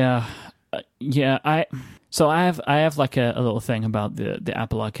 Yeah. I have like a little thing about the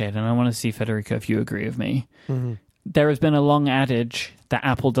Apple Arcade, and I want to see, Federico, if you agree with me. There has been a long adage that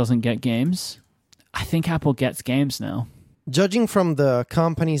Apple doesn't get games. I think Apple gets games now. Judging from the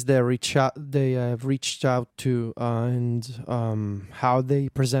companies they have reached out to and how they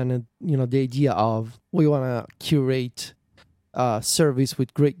presented, the idea of we want to curate a service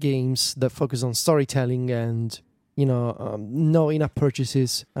with great games that focus on storytelling and no in-app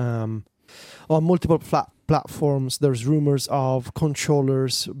purchases on multiple platforms. There's rumors of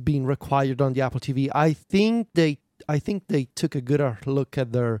controllers being required on the Apple TV. I think they took a good look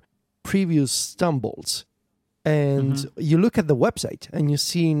at their previous stumbles. And you look at the website and you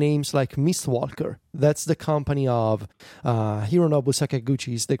see names like Mistwalker. That's the company of Hironobu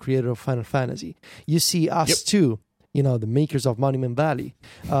Sakaguchi, is the creator of Final Fantasy. You see Us Too, the makers of Monument Valley.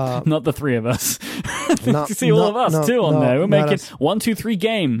 Not the three of us. You see all of us too on there. We're making 1, 2, 3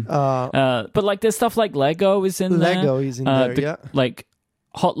 game. But like there's stuff like Lego is in there. Lego is in there, yeah. Like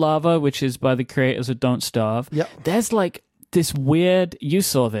Hot Lava, which is by the creators of Don't Starve. Yeah. There's like this weird, you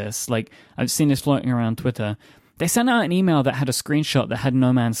saw this, like I've seen this floating around Twitter. They sent out an email that had a screenshot that had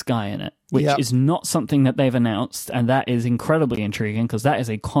No Man's Sky in it, which is not something that they've announced, and that is incredibly intriguing because that is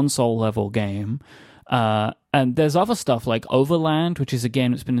a console level game. And there's other stuff like Overland, which is a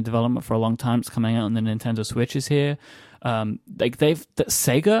game that's been in development for a long time. It's coming out on the Nintendo Switch is here.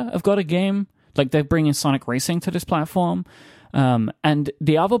 Sega have got a game, like they're bringing Sonic Racing to this platform. And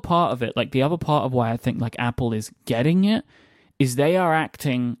the other part of it, like the other part of why I think like Apple is getting it, is they are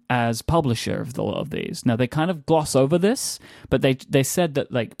acting as publisher of a lot of these. Now they kind of gloss over this, but they said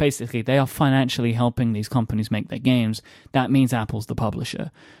that like basically they are financially helping these companies make their games. That means Apple's the publisher.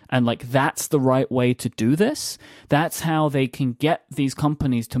 And like that's the right way to do this. That's how they can get these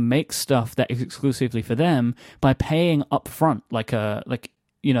companies to make stuff that is exclusively for them by paying upfront,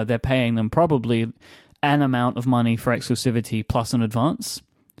 they're paying them probably an amount of money for exclusivity plus an advance.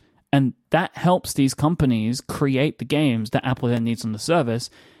 And that helps these companies create the games that Apple then needs on the service.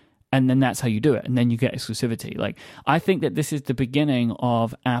 And then that's how you do it. And then you get exclusivity. Like, I think that this is the beginning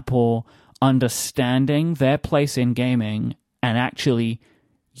of Apple understanding their place in gaming and actually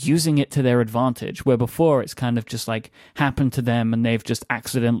using it to their advantage, where before it's kind of just like happened to them and they've just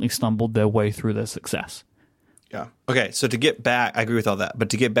accidentally stumbled their way through their success. Yeah. Okay. So to get back, I agree with all that. But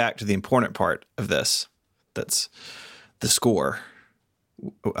to get back to the important part of this, that's the score.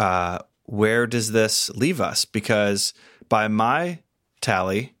 Where does this leave us? Because by my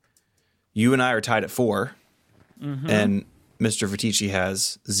tally, you and I are tied at 4, and Mr. Viticci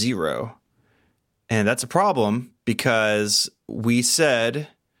has 0. And that's a problem because we said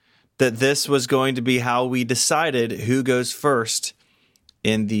that this was going to be how we decided who goes first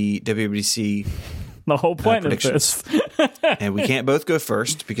in the WWDC. The whole point of this. And we can't both go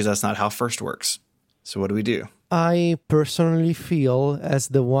first because that's not how first works. So what do we do? I personally feel as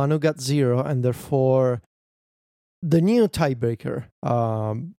the one who got 0 and therefore the new tiebreaker,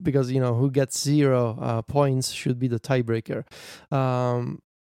 because, who gets 0 points should be the tiebreaker.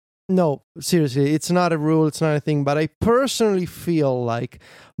 No, seriously, it's not a rule, it's not a thing, but I personally feel like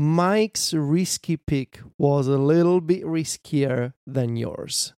Mike's risky pick was a little bit riskier than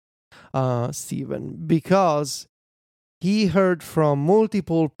yours, Stephen, because he heard from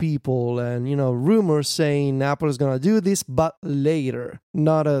multiple people and, rumors saying Apple is going to do this, but later.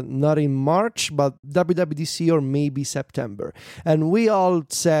 Not in March, but WWDC or maybe September. And we all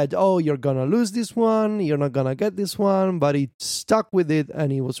said, oh, you're going to lose this one. You're not going to get this one. But he stuck with it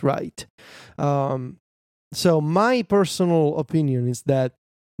and he was right. So my personal opinion is that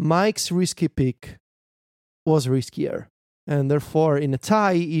Mike's risky pick was riskier. and therefore in a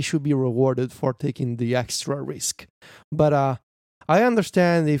tie, he should be rewarded for taking the extra risk. But I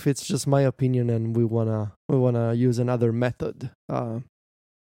understand if it's just my opinion, and we wanna use another method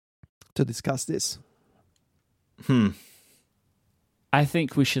to discuss this. I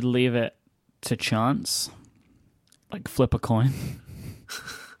think we should leave it to chance, like flip a coin.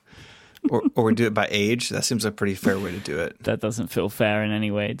 or we do it by age. That seems a pretty fair way to do it. That doesn't feel fair in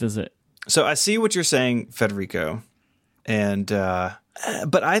any way, does it? So I see what you're saying, Federico. And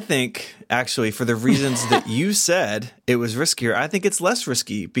but I think, actually, for the reasons that you said it was riskier, I think it's less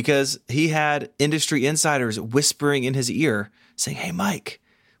risky because he had industry insiders whispering in his ear saying, "Hey, Mike,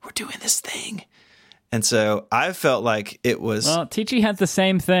 we're doing this thing." And so I felt like it was... Well, Tichy had the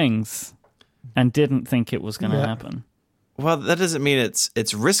same things and didn't think it was going to happen. Well, that doesn't mean it's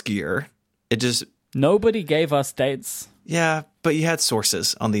riskier. It just... Nobody gave us dates. Yeah, but you had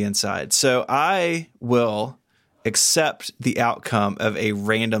sources on the inside. So I will accept the outcome of a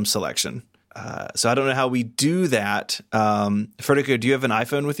random selection. So I don't know how we do that. Federico, do you have an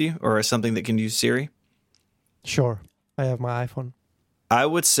iPhone with you or something that can use Siri? Sure. I have my iPhone. I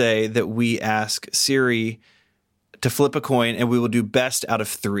would say that we ask Siri to flip a coin and we will do best out of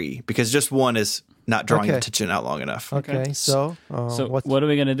 3 because just one is not drawing attention out long enough. Okay, so what are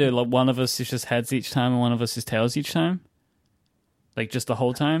we going to do? Like one of us is just heads each time and one of us is tails each time? Like just the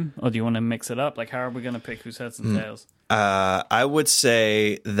whole time? Or do you want to mix it up? Like how are we going to pick who's heads and tails? I would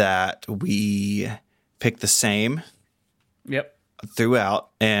say that we pick the same throughout,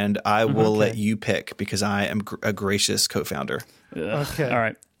 and I will let you pick because I am a gracious co-founder. Okay. All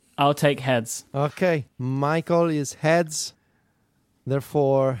right. I'll take heads. Okay. Michael is heads.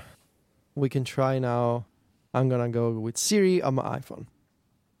 Therefore, we can try now. I'm going to go with Siri on my iPhone.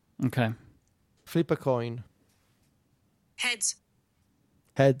 Okay. Flip a coin. Heads.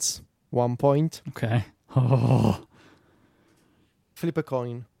 Heads. 1 point. Okay. Oh. Flip a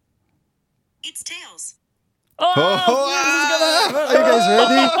coin. It's tails. Are you guys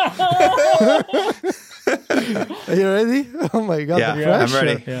ready? Are you ready? Oh my god! Yeah, the pressure. I'm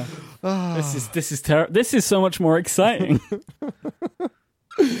ready. Yeah. This is so much more exciting.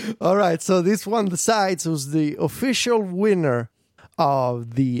 All right, so this one decides who's the official winner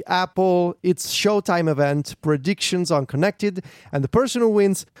of the Apple It's Showtime event predictions on Connected, and the person who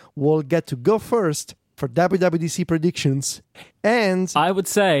wins will get to go first for WWDC predictions. And I would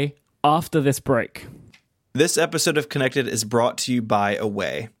say after this break. This episode of Connected is brought to you by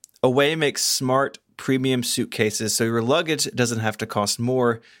Away. Away makes smart premium suitcases so your luggage doesn't have to cost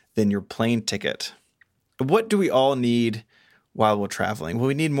more than your plane ticket. What do we all need while we're traveling? Well,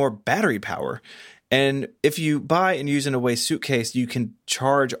 we need more battery power. And if you buy and use an Away suitcase, you can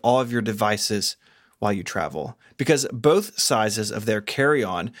charge all of your devices while you travel because both sizes of their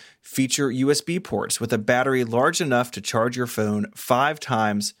carry-on feature USB ports with a battery large enough to charge your phone 5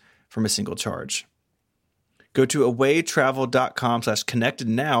 times from a single charge. Go to awaytravel.com/connected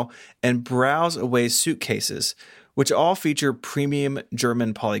now and browse Away's suitcases, which all feature premium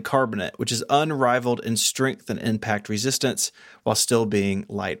German polycarbonate, which is unrivaled in strength and impact resistance while still being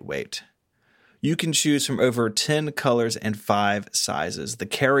lightweight. You can choose from over 10 colors and 5 sizes: the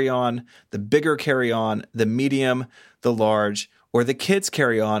carry-on, the bigger carry-on, the medium, the large, or the kids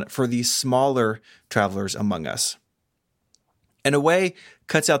carry-on for the smaller travelers among us. And Away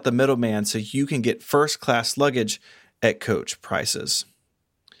cuts out the middleman so you can get first-class luggage at coach prices.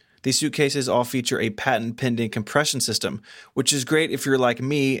 These suitcases all feature a patent-pending compression system, which is great if you're like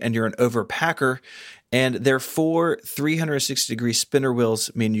me and you're an overpacker, and their 4 360-degree spinner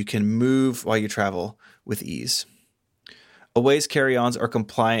wheels mean you can move while you travel with ease. Away's carry-ons are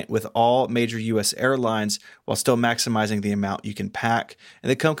compliant with all major U.S. airlines while still maximizing the amount you can pack,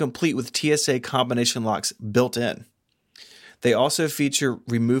 and they come complete with TSA combination locks built in. They also feature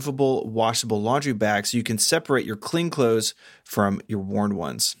removable, washable laundry bags so you can separate your clean clothes from your worn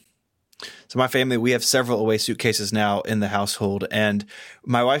ones. So my family, we have several Away suitcases now in the household. And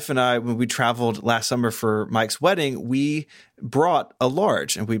my wife and I, when we traveled last summer for Mike's wedding, we brought a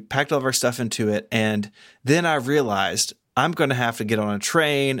large and we packed all of our stuff into it. And then I realized I'm going to have to get on a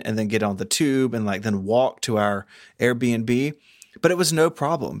train and then get on the tube and then walk to our Airbnb. But it was no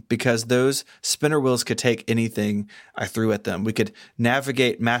problem because those spinner wheels could take anything I threw at them. We could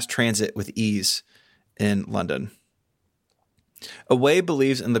navigate mass transit with ease in London. Away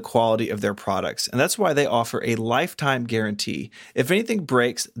believes in the quality of their products, and that's why they offer a lifetime guarantee. If anything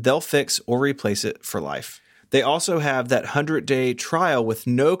breaks, they'll fix or replace it for life. They also have that 100-day trial with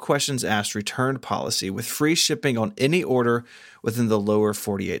no questions asked return policy with free shipping on any order within the lower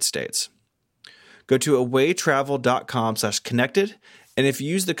 48 states. Go to awaytravel.com/connected, and if you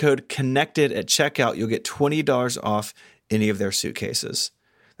use the code CONNECTED at checkout, you'll get $20 off any of their suitcases.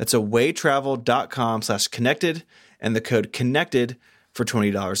 That's awaytravel.com/connected and the code CONNECTED for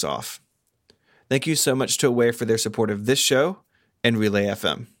 $20 off. Thank you so much to Away for their support of this show and Relay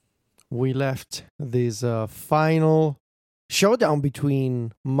FM. We left this final showdown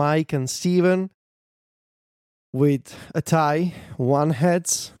between Mike and Steven with a tie, 1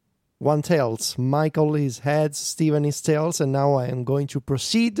 heads, 1 tails. Michael is heads, Steven is tails, and now I am going to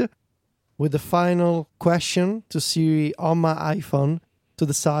proceed with the final question to Siri on my iPhone to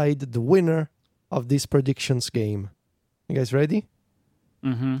decide the winner of this predictions game. You guys ready?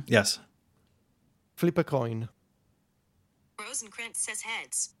 Mm-hmm. Yes. Flip a coin. Rosencrantz says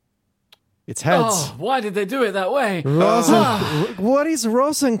heads. It's heads. Oh, why did they do it that way? What is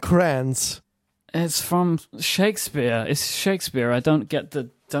Rosencrantz? It's from Shakespeare. It's Shakespeare. I don't get the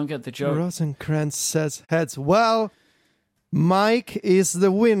joke. Rosencrantz says heads. Well, Mike is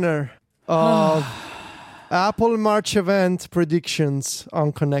the winner of Apple March event predictions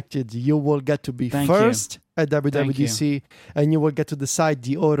on Connected. You will get to be first at WWDC, and you will get to decide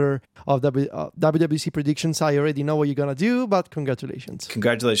the order of WWDC predictions. I already know what you're gonna do, but congratulations!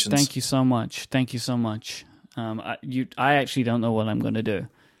 Congratulations! Thank you so much. Thank you so much. I actually don't know what I'm gonna do.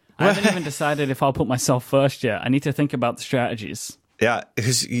 I haven't even decided if I'll put myself first yet. I need to think about the strategies. Yeah,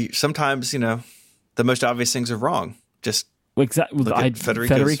 because sometimes, the most obvious things are wrong. Just exactly.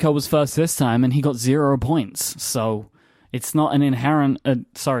 Federico was first this time, and he got 0 points. So it's not an inherent.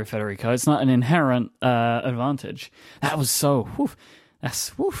 Sorry, Federico. It's not an inherent advantage. That was so.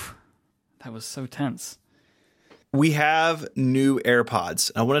 That was so tense. We have new AirPods.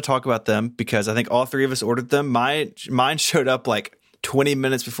 I want to talk about them because I think all 3 of us ordered them. Mine showed up like 20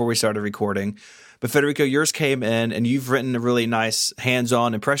 minutes before we started recording. But Federico, yours came in, and you've written a really nice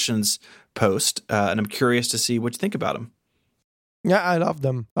hands-on impressions post, and I'm curious to see what you think about them. Yeah, I love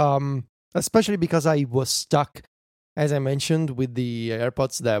them, especially because I was stuck, as I mentioned, with the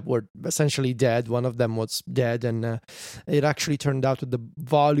AirPods that were essentially dead. One of them was dead, and it actually turned out that the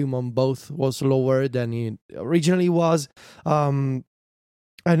volume on both was lower than it originally was. And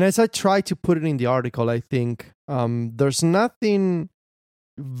as I tried to put it in the article, I think there's nothing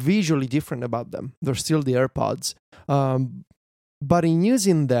visually different about them. They're still the AirPods. But in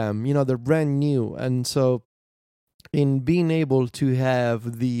using them, they're brand new. And so in being able to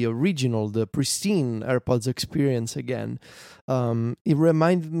have the original, the pristine AirPods experience again, it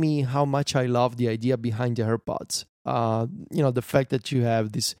reminded me how much I love the idea behind the AirPods. The fact that you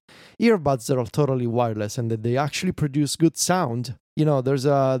have these earbuds that are totally wireless and that they actually produce good sound. There's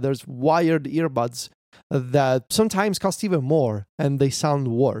wired earbuds that sometimes cost even more and they sound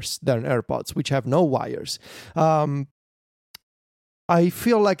worse than AirPods, which have no wires. I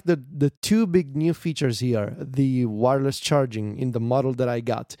feel like the 2 big new features here, the wireless charging in the model that I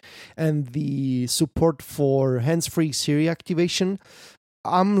got and the support for hands-free Siri activation,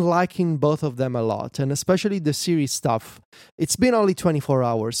 I'm liking both of them a lot, and especially the Siri stuff. It's been only 24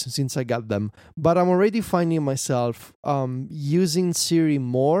 hours since I got them, but I'm already finding myself using Siri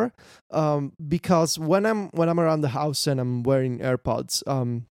more because when I'm around the house and I'm wearing AirPods,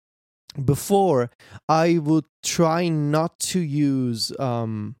 before I would try not to use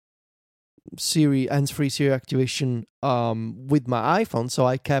Siri hands-free Siri activation with my iPhone, so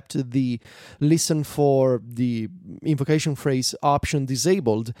I kept the listen for the invocation phrase option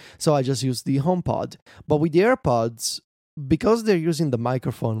disabled, so I just used the HomePod. But with the AirPods, because they're using the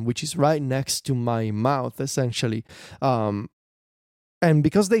microphone, which is right next to my mouth essentially, and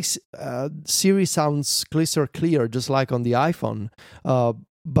because Siri sounds crystal clear just like on the iPhone,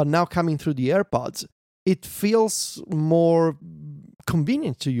 but now coming through the AirPods, it feels more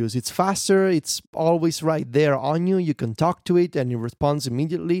convenient to use. It's faster. It's always right there on you. You can talk to it and it responds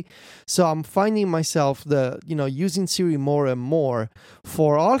immediately. So I'm finding myself using Siri more and more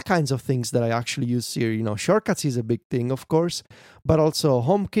for all kinds of things that I actually use Siri. Shortcuts is a big thing, of course, but also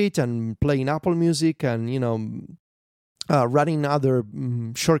HomeKit and playing Apple Music and, running other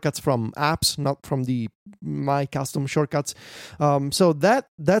shortcuts from apps, not from my custom shortcuts. So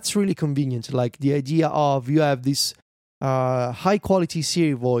that's really convenient. Like the idea of you have this high quality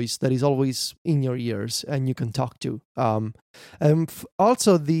Siri voice that is always in your ears and you can talk to. And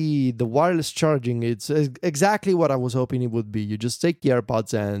also the wireless charging, it's exactly what I was hoping it would be. You just take the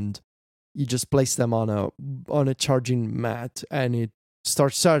AirPods and you just place them on a charging mat and it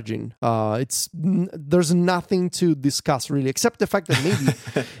starts charging. There's nothing to discuss really, except the fact that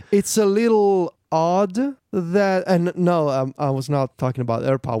maybe it's a little odd that, and no, I was not talking about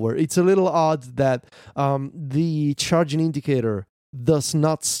AirPower. It's a little odd that the charging indicator does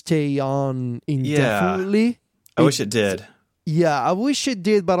not stay on indefinitely. Yeah. I wish it did. Yeah, I wish it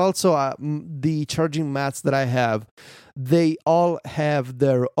did, but also the charging mats that I have, they all have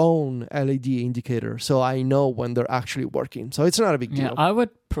their own LED indicator, so I know when they're actually working. So it's not a big deal. Yeah, I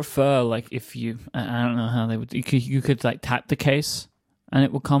would prefer like if I don't know how they would. You could like tap the case and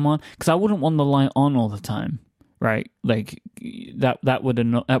it would come on, because I wouldn't want the light on all the time, right? Like that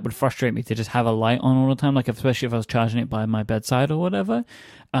would frustrate me to just have a light on all the time, like especially if I was charging it by my bedside or whatever.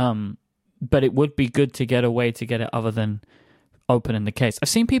 But it would be good to get a way to get it other than opening the case. I've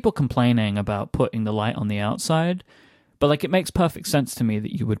seen people complaining about putting the light on the outside, but like it makes perfect sense to me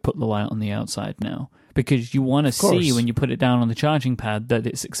that you would put the light on the outside now, because you want to see when you put it down on the charging pad that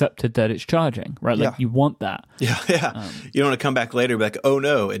it's accepted that it's charging, right? Like you want that. Yeah. You don't want to come back later and be like, oh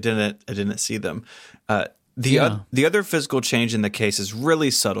no, I didn't see them. The other physical change in the case is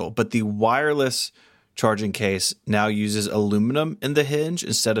really subtle, but the wireless charging case now uses aluminum in the hinge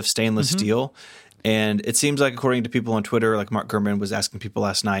instead of stainless steel. And it seems like, according to people on Twitter, like Mark Gurman was asking people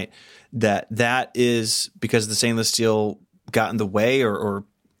last night, that is because the stainless steel got in the way or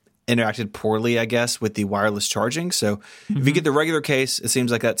interacted poorly, I guess, with the wireless charging. So if you get the regular case, it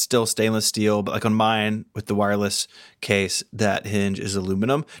seems like that's still stainless steel. But like on mine with the wireless case, that hinge is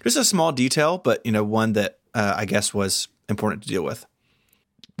aluminum. Just a small detail, but one that I guess was important to deal with.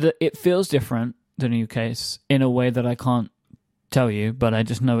 It feels different, the new case, in a way that I can't tell you, but I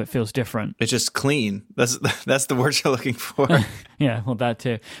just know it feels different. It's just clean. That's the word you're looking for. Yeah, well, that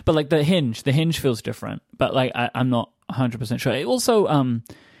too. But like the hinge feels different. But like I'm not 100% sure. It also,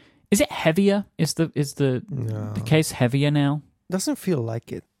 is it heavier? Is the case heavier now? Doesn't feel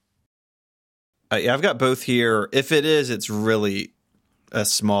like it. Yeah, I've got both here. If it is, it's really a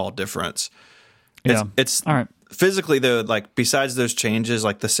small difference. It's all right. Physically though, like besides those changes,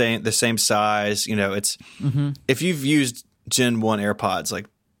 like the same size, it's if you've used Gen 1 AirPods, like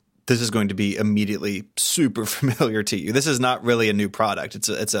this is going to be immediately super familiar to you. This is not really a new product.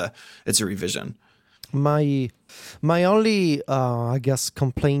 It's a revision. My only I guess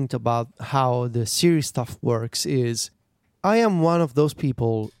complaint about how the Siri stuff works is I am one of those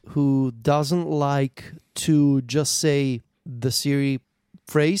people who doesn't like to just say the Siri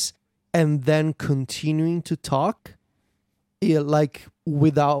phrase and then continuing to talk, like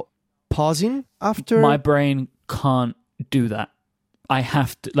without pausing after. My brain can't do that. I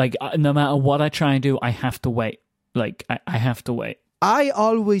have to, like, no matter what I try and do, I have to wait. Like, I have to wait. I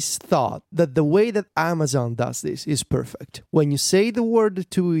always thought that the way that Amazon does this is perfect. When you say the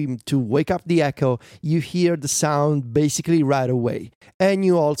word to wake up the Echo, you hear the sound basically right away. And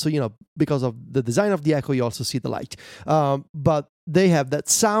you also, because of the design of the Echo, you also see the light. But they have that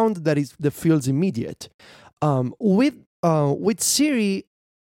sound that feels immediate. With Siri,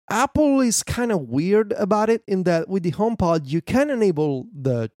 Apple is kind of weird about it in that with the HomePod, you can enable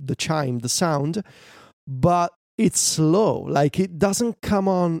the chime, the sound, but it's slow. Like it doesn't come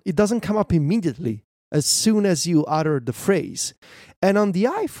up immediately as soon as you utter the phrase. And on the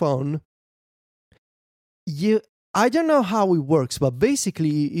iPhone, I don't know how it works, but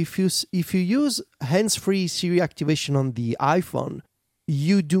basically if you use hands-free Siri activation on the iPhone,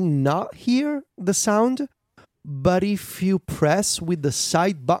 you do not hear the sound. But if you press with the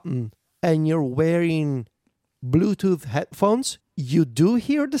side button and you're wearing Bluetooth headphones, you do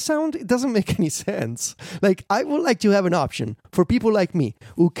hear the sound. It doesn't make any sense. Like, I would like to have an option for people like me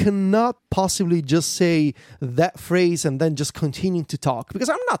who cannot possibly just say that phrase and then just continue to talk. Because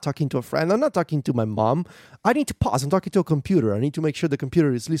I'm not talking to a friend. I'm not talking to my mom. I need to pause. I'm talking to a computer. I need to make sure the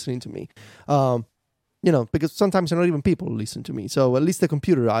computer is listening to me. Because sometimes they're not even people who listen to me. So at least the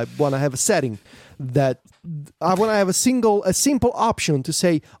computer, I want to have a setting that I want to have a simple option to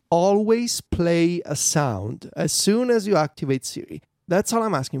say, always play a sound as soon as you activate Siri. That's all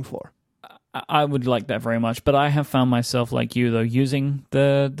I'm asking for. I would like that very much, but I have found myself like you, though, using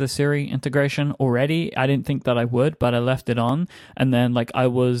the Siri integration already. I didn't think that I would, but I left it on. And then like I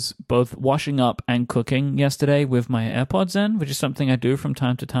was both washing up and cooking yesterday with my AirPods in, which is something I do from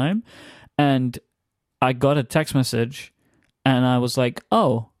time to time. And I got a text message and I was like,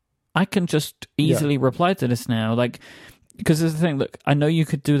 oh, I can just easily reply to this now. Like, because there's the thing, look, I know you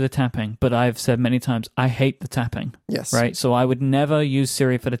could do the tapping, but I've said many times, I hate the tapping. Yes. Right? So I would never use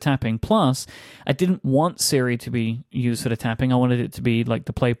Siri for the tapping. Plus, I didn't want Siri to be used for the tapping. I wanted it to be like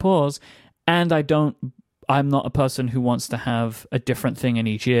the play pause. And I'm not a person who wants to have a different thing in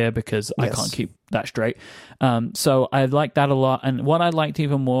each ear because I can't keep that straight. So I liked that a lot. And what I liked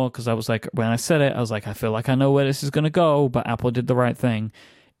even more, because I was like, when I said it, I was like, I feel like I know where this is going to go, but Apple did the right thing.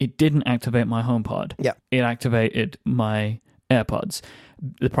 It didn't activate my HomePod. Yeah. It activated my AirPods.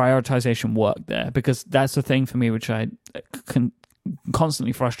 The prioritization worked there because that's the thing for me, which I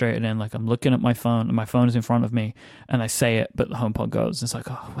constantly frustrated in. Like I'm looking at my phone and my phone is in front of me and I say it, but the HomePod goes. It's like,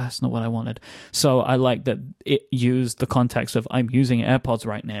 oh, well, that's not what I wanted. So I like that it used the context of I'm using AirPods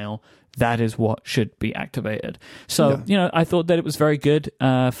right now. That is what should be activated. So, I thought that it was very good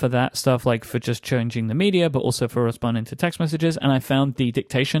for that stuff, like for just changing the media, but also for responding to text messages. And I found the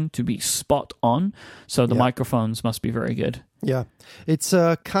dictation to be spot on. So the microphones must be very good. Yeah. It's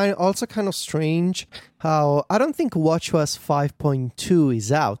kind of strange how I don't think WatchOS 5.2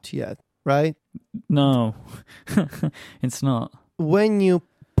 is out yet, right? No, it's not. When you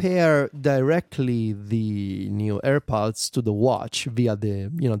pair directly the new AirPods to the watch via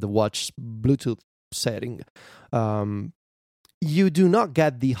the watch Bluetooth setting, you do not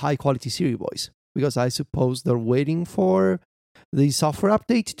get the high quality Siri voice, because I suppose they're waiting for the software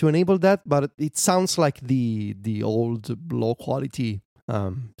update to enable that, but it sounds like the old low quality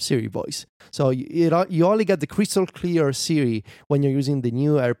Siri voice. So you only get the crystal clear Siri when you're using the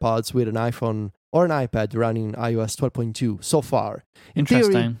new AirPods with an iPhone or an iPad running iOS 12.2 so far. In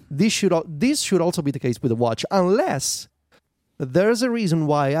Interesting. Theory, this should also be the case with the watch, unless there's a reason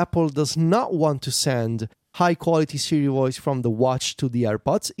why Apple does not want to send high-quality Siri voice from the watch to the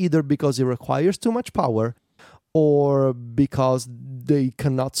AirPods, either because it requires too much power or because they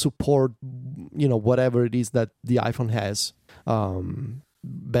cannot support, whatever it is that the iPhone has.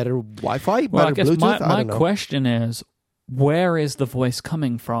 Better Wi-Fi, well, better I guess Bluetooth. My question is, where is the voice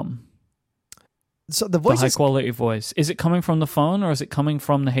coming from? So the voice high quality voice. Is it coming from the phone or is it coming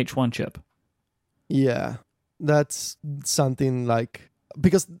from the H1 chip? Yeah, that's something like,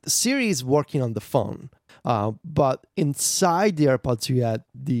 because Siri is working on the phone, but inside the AirPods you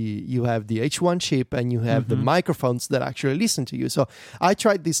have the H1 chip and you have the microphones that actually listen to you. So I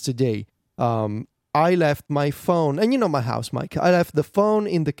tried this today. I left my phone, and my house, Mike. I left the phone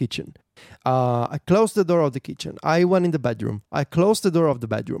in the kitchen. I closed the door of the kitchen. I went in the bedroom. I closed the door of the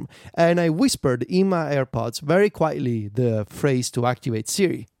bedroom. And I whispered in my AirPods very quietly the phrase to activate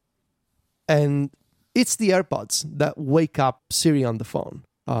Siri. And it's the AirPods that wake up Siri on the phone.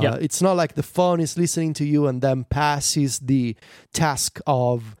 It's not like the phone is listening to you and then passes the task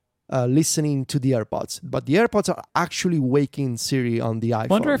of listening to the AirPods. But the AirPods are actually waking Siri on the iPhone. I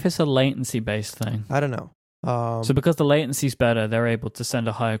wonder if it's a latency-based thing. I don't know. So because the latency's better, they're able to send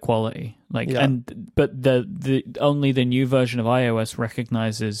a higher quality. But the only the new version of iOS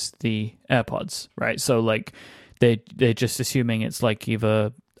recognizes the AirPods, right? So like they're just assuming it's like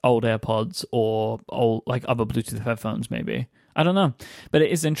either old AirPods or old like other Bluetooth headphones, maybe. I don't know, but it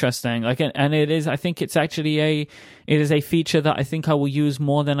is interesting. Like, and it is. I think it's actually it is a feature that I think I will use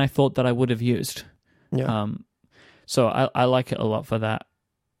more than I thought that I would have used. Yeah. So I like it a lot for that.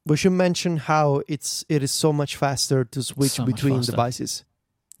 We should mention how it is so much faster to switch between devices.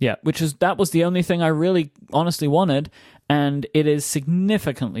 Yeah, that was the only thing I really honestly wanted, and it is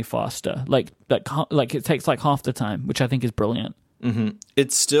significantly faster. Like it takes like half the time, which I think is brilliant. Mm-hmm.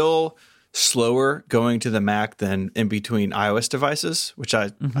 It's still slower going to the Mac than in between iOS devices, which I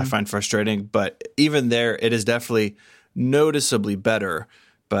find frustrating. But even there, it is definitely noticeably better.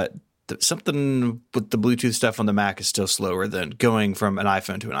 But something with the Bluetooth stuff on the Mac is still slower than going from an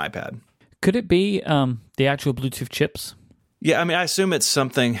iPhone to an iPad. Could it be the actual Bluetooth chips? Yeah, I mean, I assume it's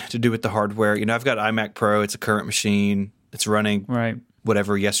something to do with the hardware. I've got iMac Pro. It's a current machine. It's running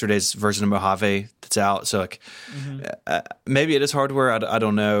whatever yesterday's version of Mojave that's out. So maybe it is hardware. I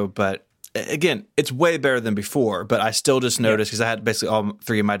don't know. But again, it's way better than before. But I still just noticed, because I had basically all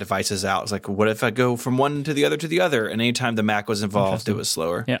three of my devices out. It's like, what if I go from one to the other? And anytime the Mac was involved, it was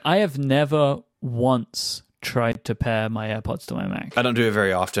slower. Yeah, I have never once tried to pair my AirPods to my Mac. I don't do it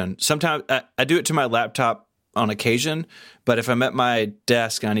very often. Sometimes I do it to my laptop on occasion. But if I'm at my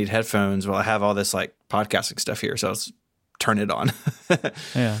desk and I need headphones, well, I have all this like podcasting stuff here. So I'll turn it on.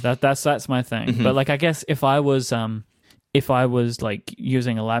 Yeah, that's my thing. But like, I guess if I was like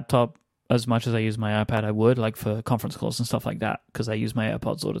using a laptop as much as I use my iPad, I would, like for conference calls and stuff like that, because I use my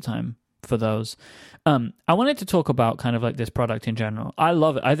AirPods all the time for those. I wanted to talk about kind of like this product in general. I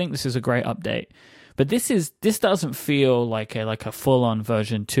love it. I think this is a great update. But this doesn't feel like a full-on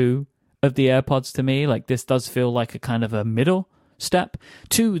version 2 of the AirPods to me. Like, this does feel like a kind of a middle step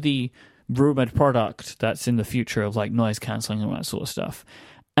to the rumored product that's in the future of like noise cancelling and all that sort of stuff.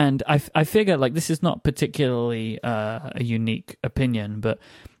 And I figure like this is not particularly a unique opinion, but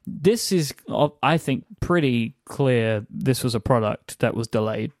this is, I think, pretty clear this was a product that was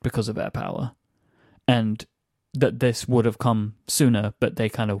delayed because of AirPower, and that this would have come sooner, but they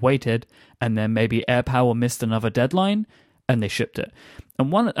kind of waited, and then maybe AirPower missed another deadline, and they shipped it.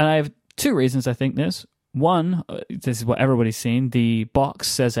 And I have two reasons I think this. One, this is what everybody's seen. The box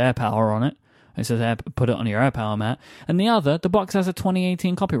says AirPower on it, It says put it on your AirPower mat. And the other, the box has a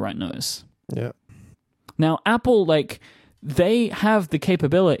 2018 copyright notice. Yeah. Now, Apple, like, they have the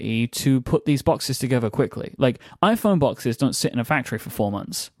capability to put these boxes together quickly. Like, iPhone boxes don't sit in a factory for 4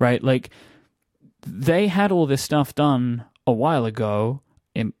 months, right? Like, they had all this stuff done a while ago,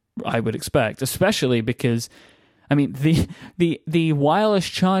 I would expect, especially because, I mean, the wireless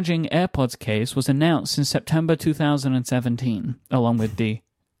charging AirPods case was announced in September 2017, along with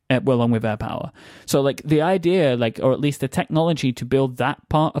AirPower. So, like, the idea, like, or at least the technology to build that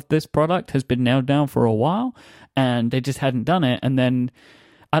part of this product has been nailed down for a while, and they just hadn't done it. And then,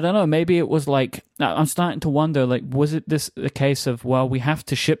 I don't know, maybe it was like, I'm starting to wonder, like, was it this a case of, well, we have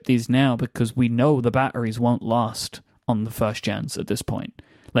to ship these now because we know the batteries won't last on the first gens at this point.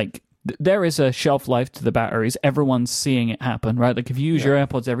 Like, there is a shelf life to the batteries. Everyone's seeing it happen, right? Like, if you use your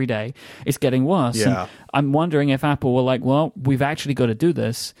AirPods every day, it's getting worse. Yeah. And I'm wondering if Apple were like, well, we've actually got to do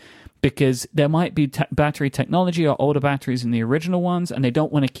this because there might be battery technology or older batteries in the original ones, and they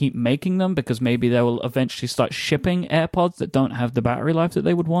don't want to keep making them because maybe they will eventually start shipping AirPods that don't have the battery life that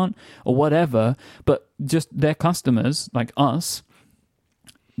they would want or whatever. But just their customers, like us,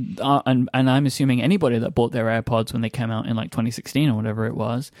 and I'm assuming anybody that bought their AirPods when they came out in like 2016 or whatever it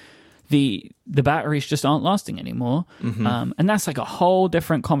was, the batteries just aren't lasting anymore. Mm-hmm. And that's like a whole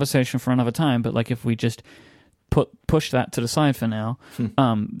different conversation for another time. But like, if we just push that to the side for now,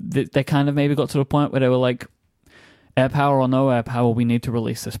 they kind of maybe got to the point where they were like, AirPower or no AirPower, we need to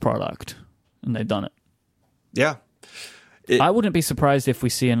release this product. And they've done it. Yeah. I wouldn't be surprised if we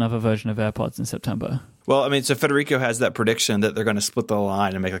see another version of AirPods in September. Well, I mean, so Federico has that prediction that they're going to split the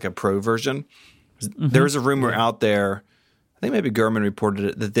line and make like a pro version. Mm-hmm. There was a rumor out there, I think maybe Gurman reported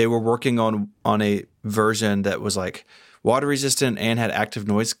it, that they were working on a version that was like water resistant and had active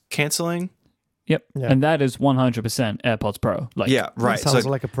noise canceling. Yep, yeah. And that is 100% AirPods Pro. Like, yeah, right. That sounds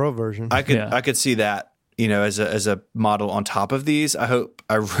like a pro version. I could see that, you know, as a model on top of these. I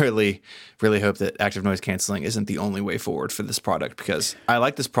really, really hope that active noise canceling isn't the only way forward for this product, because I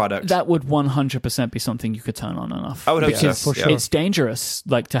like this product. That would 100% be something you could turn on and off. I would hope so. For sure. It's dangerous,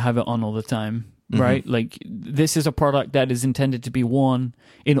 like, to have it on all the time. Right? Mm-hmm. Like, this is a product that is intended to be worn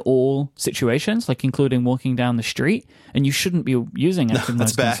in all situations, like including walking down the street, and you shouldn't be using active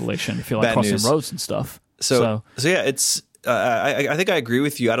noise cancellation if you're like crossing roads and stuff. So yeah, it's I think I agree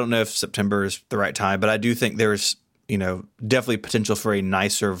with you. I don't know if September is the right time, but I do think there's, you know, definitely potential for a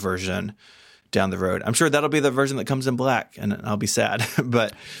nicer version down the road. I'm sure that'll be the version that comes in black, and I'll be sad.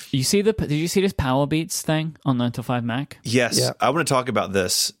 But did you see this Power Beats thing on 9 to 5 Mac? Yes, yeah. I want to talk about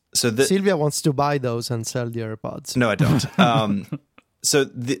this. So Sylvia wants to buy those and sell the AirPods. No, I don't. So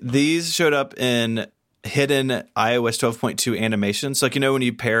these showed up in hidden iOS 12.2 animations. So, like, you know, when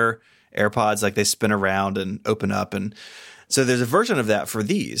you pair AirPods, like, they spin around and open up. And so there's a version of that for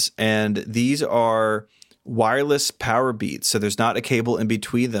these. And these are wireless Power Beats. So there's not a cable in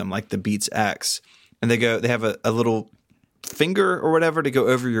between them like the Beats X. And they have a little finger or whatever to go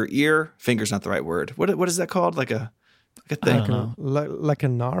over your ear. Finger's not the right word. What is that called? Like a thing? Like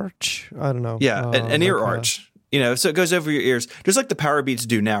an arch? I don't know. Yeah, an ear arch. You know, so it goes over your ears, just like the Power Beats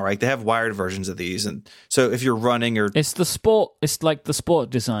do now, right? They have wired versions of these, and so if you're running or it's like the sport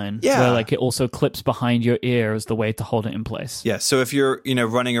design, where like it also clips behind your ear as the way to hold it in place. Yeah, so if you're, you know,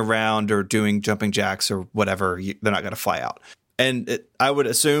 running around or doing jumping jacks or whatever, they're not going to fly out. And I would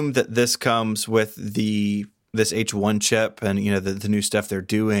assume that this comes with this H1 chip and, you know, the new stuff they're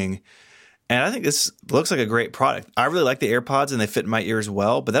doing. And I think this looks like a great product. I really like the AirPods and they fit in my ears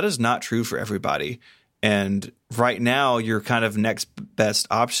well, but that is not true for everybody. And right now, your kind of next best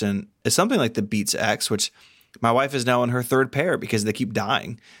option is something like the Beats X, which my wife is now on her third pair because they keep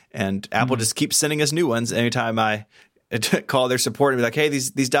dying. And Apple just keeps sending us new ones. Anytime I call their support and be like, hey, these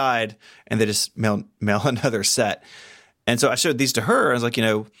died, and they just mail another set. And so I showed these to her. I was like, you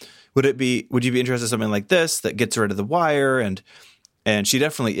know, would you be interested in something like this that gets rid of the wire? And she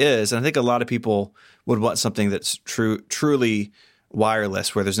definitely is. And I think a lot of people would want something that's truly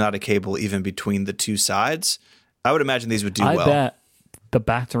wireless, where there's not a cable even between the two sides. I would imagine these would do well. I bet the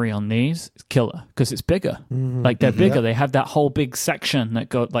battery on these is killer because it's bigger. Mm-hmm. Like, they're bigger. Yep. They have that whole big section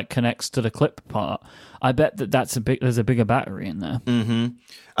that connects to the clip part. I bet there's a bigger battery in there. Mm-hmm.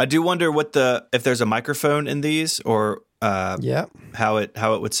 I do wonder if there's a microphone in these, or how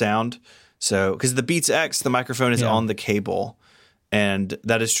it would sound. So, because the Beats X, the microphone is on the cable. And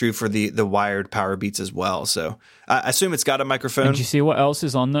that is true for the wired Power Beats as well. So I assume it's got a microphone. And you see what else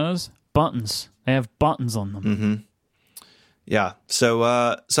is on those? Buttons. They have buttons on them. Mm-hmm. Yeah. So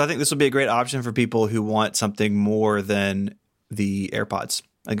I think this will be a great option for people who want something more than the AirPods.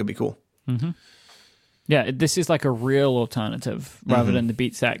 I think it'll be cool. Mm-hmm. Yeah, this is like a real alternative rather than the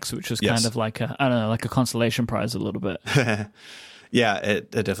Beats X, which was kind of like a, I don't know, like a consolation prize a little bit. Yeah,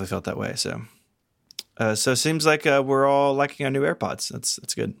 it definitely felt that way. So it seems like we're all liking our new AirPods.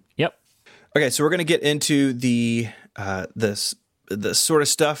 That's good. Yep. Okay, so we're going to get into the sort of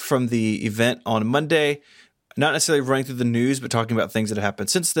stuff from the event on Monday. Not necessarily running through the news, but talking about things that have happened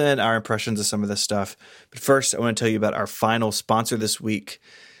since then, our impressions of some of this stuff. But first, I want to tell you about our final sponsor this week.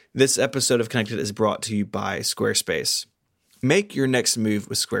 This episode of Connected is brought to you by Squarespace. Make your next move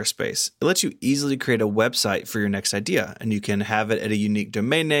with Squarespace. It lets you easily create a website for your next idea, and you can have it at a unique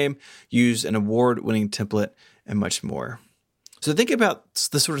domain name, use an award-winning template, and much more. So think about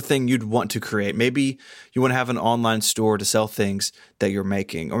the sort of thing you'd want to create. Maybe you want to have an online store to sell things that you're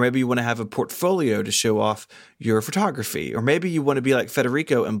making, or maybe you want to have a portfolio to show off your photography, or maybe you want to be like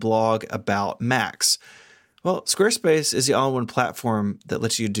Federico and blog about Macs. Well, Squarespace is the all-in-one platform that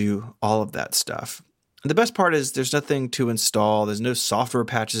lets you do all of that stuff. And the best part is there's nothing to install. There's no software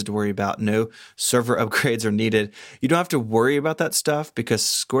patches to worry about. No server upgrades are needed. You don't have to worry about that stuff because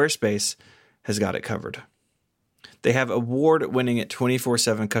Squarespace has got it covered. They have award-winning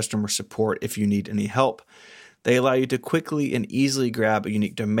 24/7 customer support if you need any help. They allow you to quickly and easily grab a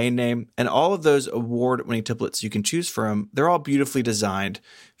unique domain name, and all of those award-winning templates you can choose from, they're all beautifully designed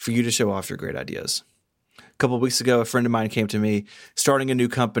for you to show off your great ideas. A couple of weeks ago, a friend of mine came to me, starting a new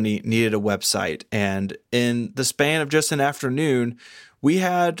company, needed a website, and in the span of just an afternoon, we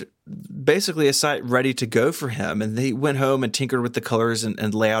had basically a site ready to go for him, and he went home and tinkered with the colors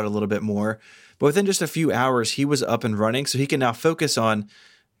and layout a little bit more. But within just a few hours, he was up and running, so he can now focus on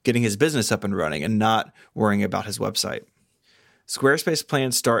getting his business up and running and not worrying about his website. Squarespace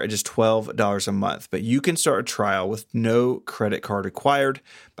plans start at just $12 a month, but you can start a trial with no credit card required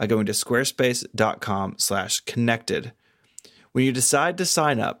by going to squarespace.com/connected. When you decide to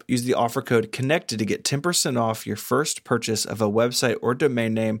sign up, use the offer code CONNECTED to get 10% off your first purchase of a website or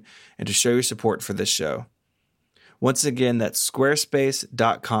domain name and to show your support for this show. Once again, that's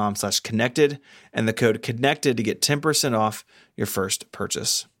squarespace.com/connected and the code CONNECTED to get 10% off your first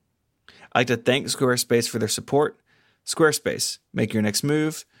purchase. I'd like to thank Squarespace for their support. Squarespace, make your next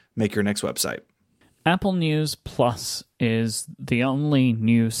move, make your next website. Apple News Plus is the only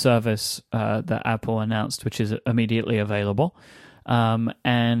new service that Apple announced, which is immediately available.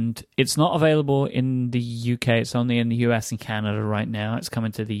 And it's not available in the UK. It's only in the US and Canada right now. It's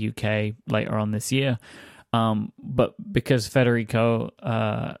coming to the UK later on this year. But because Federico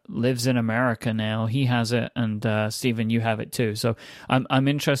lives in America now, he has it, and Stephen, you have it too. So I'm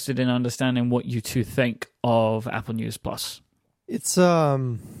interested in understanding what you two think of Apple News Plus. It's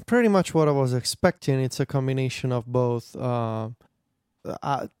pretty much what I was expecting. It's a combination of both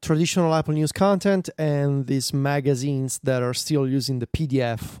traditional Apple News content and these magazines that are still using the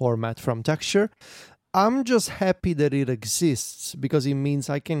PDF format from Texture. I'm just happy that it exists because it means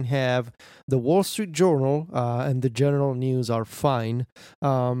I can have the Wall Street Journal and the general news are fine.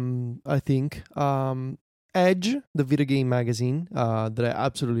 I think Edge, the video game magazine that I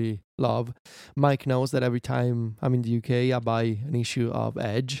absolutely love. Mike knows that every time I'm in the UK, I buy an issue of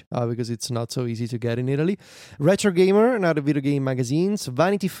Edge because it's not so easy to get in Italy. Retro Gamer and other video game magazines,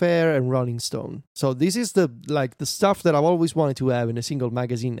 Vanity Fair, and Rolling Stone. So this is the stuff that I've always wanted to have in a single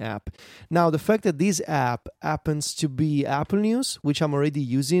magazine app. Now, the fact that this app happens to be Apple News, which I'm already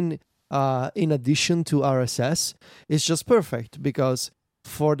using in addition to RSS, is just perfect because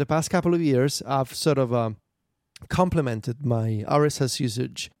for the past couple of years, I've sort of complemented my RSS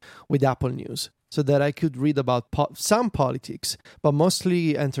usage with Apple News so that I could read about some politics, but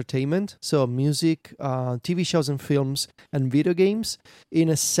mostly entertainment, so music, TV shows and films, and video games in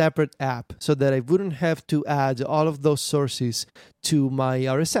a separate app so that I wouldn't have to add all of those sources to my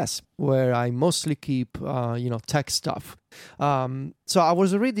RSS, where I mostly keep, tech stuff. So I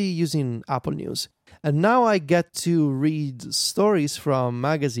was already using Apple News. And now I get to read stories from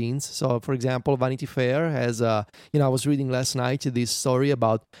magazines. So, for example, Vanity Fair has, I was reading last night this story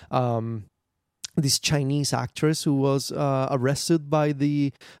about this Chinese actress who was arrested by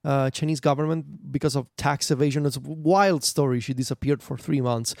the Chinese government because of tax evasion. It's a wild story. She disappeared for 3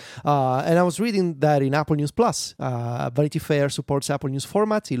 months. And I was reading that in Apple News Plus. Vanity Fair supports Apple News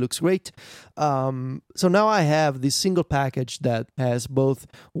format. It looks great. So now I have this single package that has both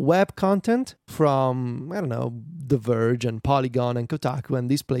web content from, The Verge and Polygon and Kotaku and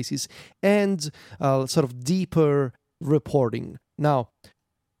these places, and sort of deeper reporting. Now,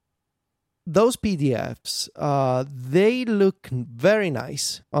 those PDFs, they look very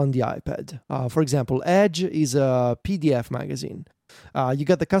nice on the iPad. For example, Edge is a PDF magazine. You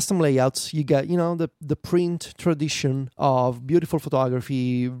got the custom layouts, you got, the print tradition of beautiful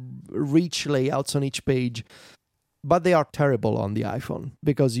photography, rich layouts on each page. But they are terrible on the iPhone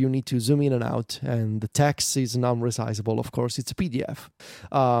because you need to zoom in and out, and the text is non-resizable. Of course, it's a PDF.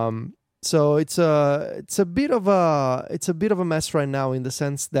 So it's a bit of a mess right now, in the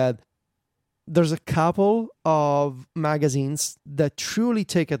sense that there's a couple of magazines that truly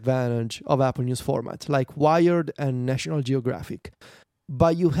take advantage of Apple News format, like Wired and National Geographic.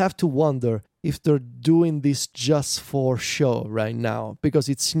 But you have to wonder if they're doing this just for show right now, because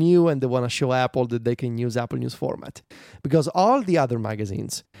it's new and they want to show Apple that they can use Apple News format. Because all the other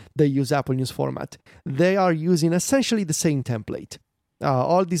magazines that use Apple News format, they are using essentially the same template.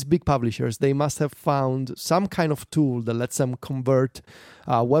 All these big publishers, they must have found some kind of tool that lets them convert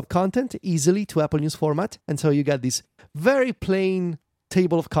web content easily to Apple News format. And so you get this very plain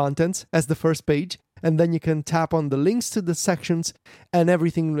table of contents as the first page, and then you can tap on the links to the sections, and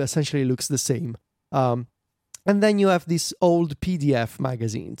everything essentially looks the same. And then you have these old PDF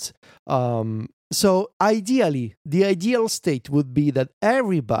magazines. So ideally, the ideal state would be that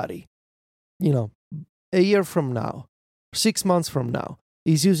everybody, a year from now, 6 months from now,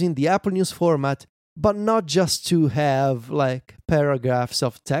 is using the Apple News format, but not just to have like paragraphs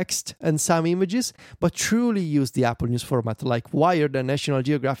of text and some images, but truly use the Apple News format like Wired and National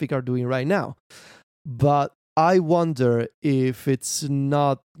Geographic are doing right now. But I wonder if it's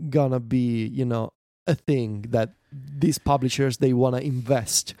not gonna be, a thing that these publishers, they want to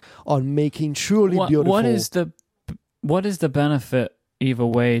invest on making truly beautiful. What is the benefit either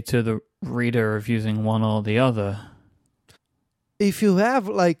way to the reader of using one or the other? If you have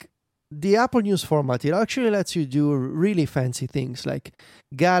like the Apple News format, it actually lets you do really fancy things like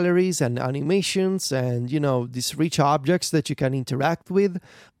galleries and animations and, these rich objects that you can interact with.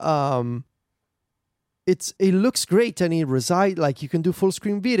 It looks great, and it resides, like you can do full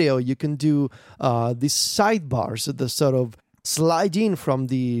screen video. You can do these sidebars that sort of slide in from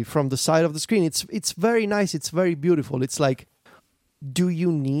the side of the screen. It's very nice. It's very beautiful. It's like, do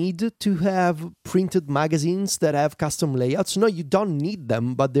you need to have printed magazines that have custom layouts? No, you don't need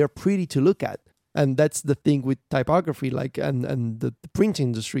them, but they're pretty to look at. And that's the thing with typography, and the print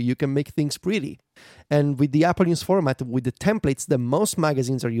industry. You can make things pretty. And with the Apple News format, with the templates that most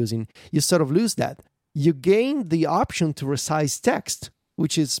magazines are using, you sort of lose that. You gain the option to resize text,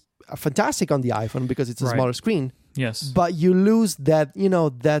 which is fantastic on the iPhone because it's a smaller screen. Yes. But you lose that,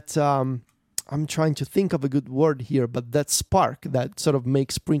 I'm trying to think of a good word here, but that spark that sort of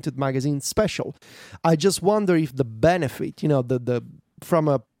makes printed magazines special. I just wonder if the benefit, the from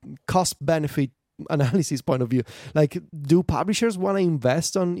a cost-benefit analysis point of view, like, do publishers want to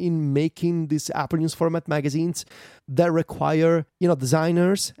invest in making these Apple News format magazines that require,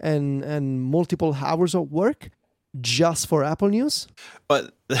 designers and multiple hours of work just for Apple News?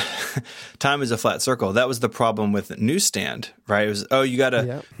 But time is a flat circle. That was the problem with Newsstand, right? It was, you got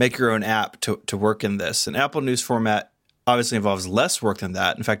to make your own app to work in this. And Apple News format obviously involves less work than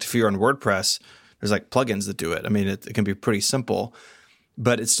that. In fact, if you're on WordPress, there's like plugins that do it. I mean, it can be pretty simple,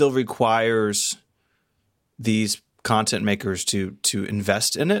 but it still requires these content makers to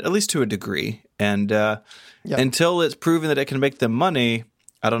invest in it, at least to a degree. And until it's proven that it can make them money,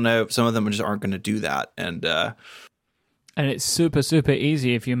 I don't know, some of them just aren't going to do that. And it's super, super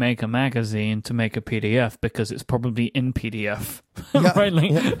easy if you make a magazine to make a PDF, because it's probably in PDF.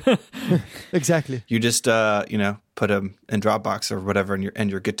 Right? Exactly. You just put them in Dropbox or whatever, and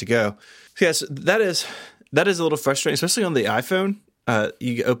you're good to go. Yes, that is a little frustrating, especially on the iPhone.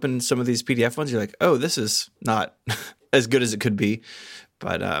 You open some of these PDF ones, you're like, oh, this is not as good as it could be.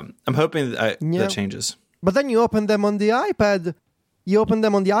 But I'm hoping that changes. But then you open them on the iPad.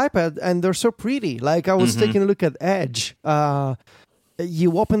 And they're so pretty. Like, I was taking a look at Edge.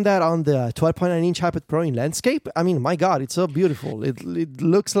 You open that on the 12.9-inch iPad Pro in landscape. I mean, my God, it's so beautiful. It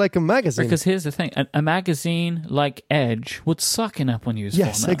looks like a magazine. Because here's the thing. A magazine like Edge would suck in Apple News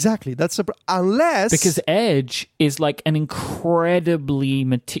format. Yes, exactly. Because Edge is like an incredibly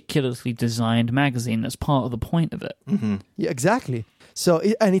meticulously designed magazine. That's part of the point of it. Mm-hmm. Yeah, exactly. So,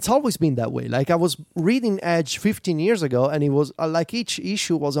 and it's always been that way. Like, I was reading Edge 15 years ago, and it was like each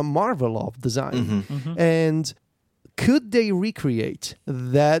issue was a marvel of design. And could they recreate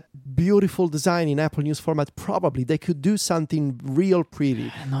that beautiful design in Apple News format? Probably. They could do something real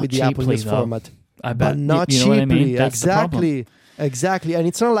pretty with the Apple News format. I bet. But not you know cheaply. What I mean? That's Exactly. And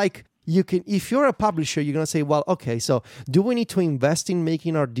it's not like you can, if you're a publisher, you're going to say, well, okay, so do we need to invest in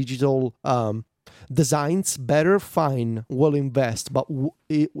making our digital designs better, fine, we'll invest. But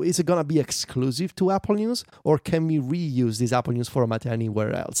is it going to be exclusive to Apple News, or can we reuse this Apple News format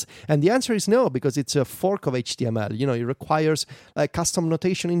anywhere else? And the answer is no, because it's a fork of HTML. You know, it requires custom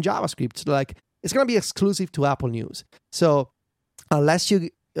notation in JavaScript. Like, it's going to be exclusive to Apple News. So unless you're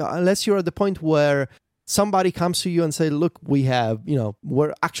at the point where somebody comes to you and say, look,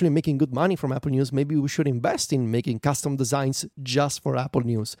 we're actually making good money from Apple News, maybe we should invest in making custom designs just for Apple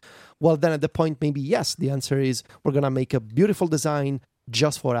News. Well, then at the point, maybe yes, the answer is we're going to make a beautiful design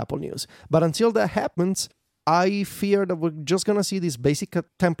just for Apple News. But until that happens, I fear that we're just going to see these basic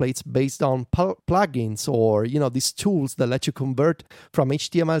templates based on plugins or, these tools that let you convert from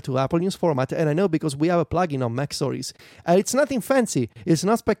HTML to Apple News format. And I know because we have a plugin on Mac Stories. It's nothing fancy. It's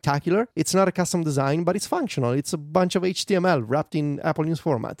not spectacular. It's not a custom design, but it's functional. It's a bunch of HTML wrapped in Apple News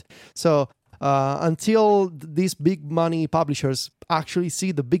format. So until these big money publishers actually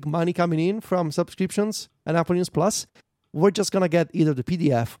see the big money coming in from subscriptions and Apple News Plus, we're just going to get either the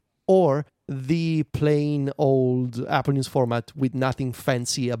PDF or the plain old Apple News format with nothing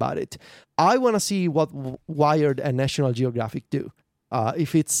fancy about it. I want to see what Wired and National Geographic do.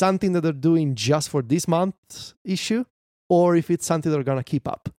 If it's something that they're doing just for this month's issue, or if it's something they're going to keep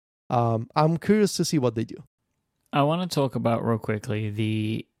up. I'm curious to see what they do. I want to talk about real quickly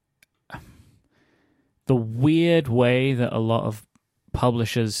the weird way that a lot of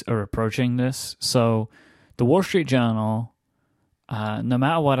publishers are approaching this. So the Wall Street Journal, no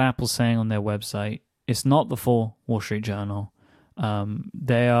matter what Apple's saying on their website, it's not the full Wall Street Journal.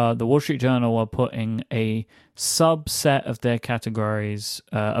 The Wall Street Journal are putting a subset of their categories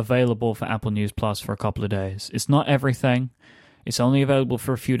available for Apple News Plus for a couple of days. It's not everything. It's only available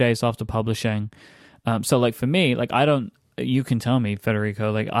for a few days after publishing. So, like, for me, like, you can tell me,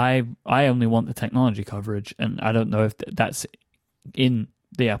 Federico, like, I only want the technology coverage, and I don't know if that's in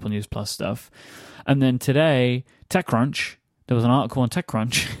the Apple News Plus stuff. And then today, TechCrunch, there was an article on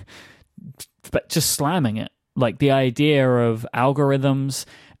TechCrunch but just slamming it. Like, the idea of algorithms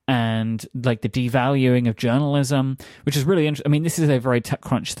and, like, the devaluing of journalism, which is really interesting. I mean, this is a very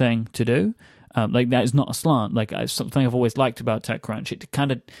TechCrunch thing to do. Like, that is not a slant. Like, something I've always liked about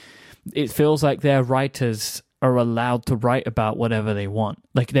TechCrunch. It feels like their writers are allowed to write about whatever they want.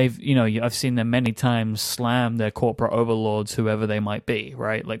 Like, I've seen them many times slam their corporate overlords, whoever they might be,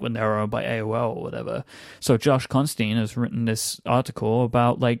 right? Like when they're owned by AOL or whatever. So Josh Constine has written this article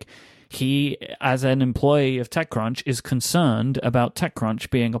about, like, he, as an employee of TechCrunch, is concerned about TechCrunch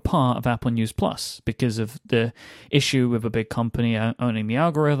being a part of Apple News Plus because of the issue with a big company owning the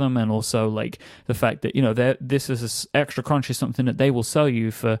algorithm, and also, like, the fact that, this is extra crunch is something that they will sell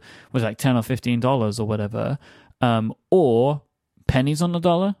you for, was like $10 or $15 or whatever, or pennies on the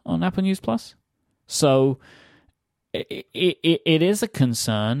dollar on Apple News Plus. So it is a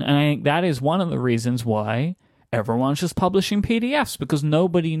concern, and I think that is one of the reasons why everyone's just publishing PDFs, because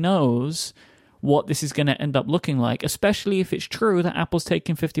nobody knows what this is going to end up looking like, especially if it's true that Apple's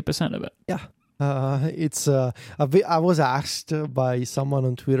taking 50% of it. Yeah. It's a bit. I was asked by someone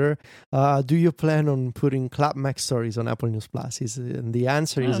on Twitter, do you plan on putting Club Mac Stories on Apple News Plus? And the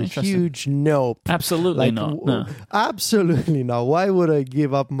answer is a huge no. Absolutely not. No. Absolutely not. Why would I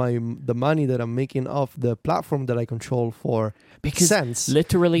give up the money that I'm making off the platform that I control for? Because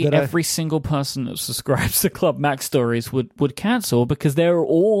literally every single person that subscribes to Club Mac Stories would cancel, because they're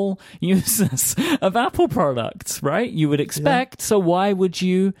all users of Apple products, right? You would expect. Yeah. So why would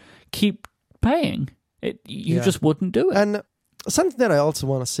you keep paying? You just wouldn't do it. And something that I also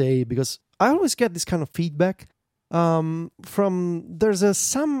want to say, because I always get this kind of feedback from there's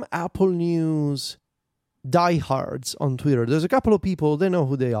some Apple News diehards on Twitter. There's a couple of people, they know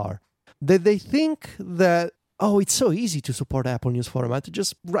who they are. They think that, it's so easy to support Apple News format.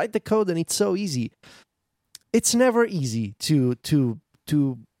 Just write the code and it's so easy. It's never easy to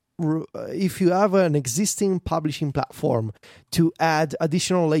if you have an existing publishing platform, to add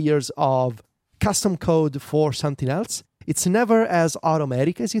additional layers of custom code for something else. It's never as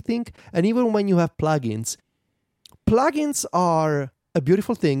automatic as you think. And even when you have plugins are a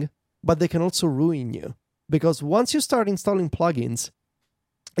beautiful thing, but they can also ruin you. Because once you start installing plugins,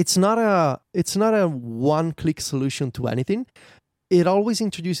 it's not a one-click solution to anything. It always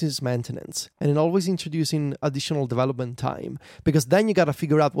introduces maintenance, and it always introducing additional development time, because then you got to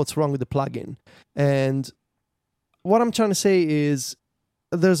figure out what's wrong with the plugin. And what I'm trying to say is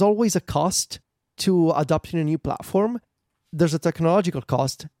there's always a cost to adopting a new platform. There's a technological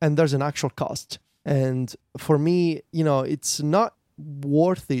cost and there's an actual cost. And for me, it's not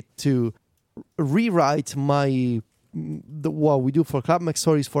worth it to rewrite my what we do for Club Mac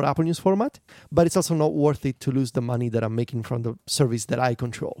Stories for Apple News format, but it's also not worth it to lose the money that I'm making from the service that I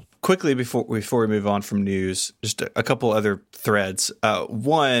control. Quickly, before we move on from news, just a couple other threads.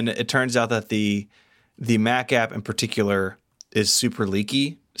 One, it turns out that the Mac app in particular is super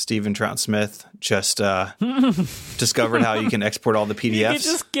leaky. Steven Trout-Smith just discovered how you can export all the PDFs. You can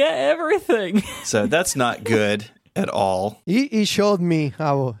just get everything. So that's not good at all. He showed me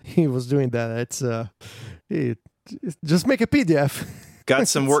how he was doing that. Just make a PDF. Got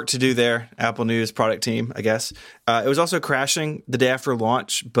some work to do there, Apple News product team, I guess. It was also crashing the day after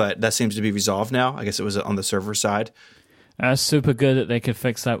launch, but that seems to be resolved now. I guess it was on the server side. Super good that they could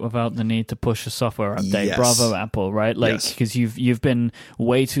fix that without the need to push a software update. Yes. Bravo, Apple, right? Like, because you've been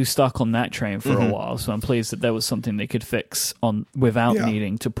way too stuck on that train for a while. So I'm pleased that there was something they could fix on without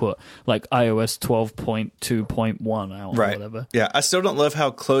needing to put like iOS 12.2.1 out or whatever. Yeah, I still don't love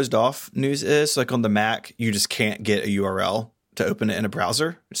how closed off news is. Like on the Mac, you just can't get a URL to open it in a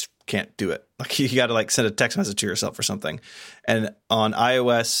browser. Just can't do it. Like you got to like send a text message to yourself or something. And on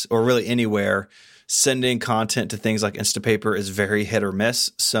iOS or really anywhere, sending content to things like Instapaper is very hit or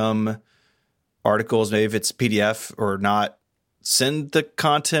miss. Some articles, maybe if it's PDF or not, send the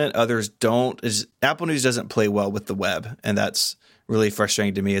content. Others don't. Apple News doesn't play well with the web, and that's really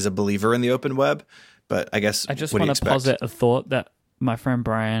frustrating to me as a believer in the open web. But I guess I just want to posit a thought that my friend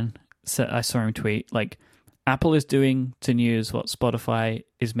Brian said. I saw him tweet, like, Apple is doing to news what Spotify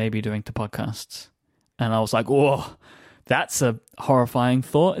is maybe doing to podcasts. And I was like, whoa. That's a horrifying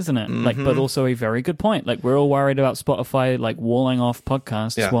thought, isn't it? Like, but also a very good point. Like, we're all worried about Spotify like walling off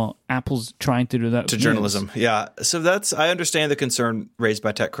podcasts. Yeah. Well, Apple's trying to do that to journalism. Yeah. So I understand the concern raised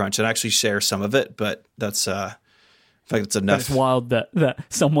by TechCrunch and actually share some of it, but that's I think it's enough. But it's wild that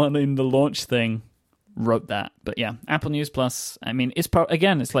someone in the launch thing wrote that. But yeah, Apple News Plus. I mean, it's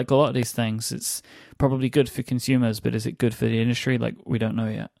it's like a lot of these things. It's probably good for consumers, but is it good for the industry? Like, we don't know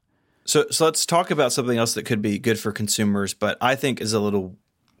yet. So let's talk about something else that could be good for consumers, but I think is a little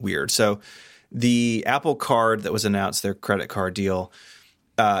weird. So the Apple Card that was announced, their credit card deal,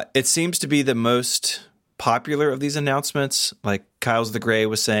 it seems to be the most popular of these announcements. Like Kyle's the Gray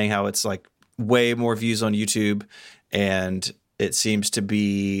was saying how it's like way more views on YouTube, and it seems to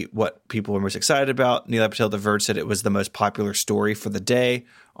be what people are most excited about. Neil Patel, The Verge, said it was the most popular story for the day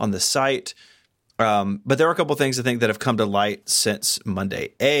on the site. But there are a couple of things I think that have come to light since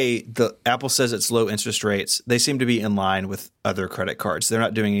Monday. The Apple says it's low interest rates. They seem to be in line with other credit cards. They're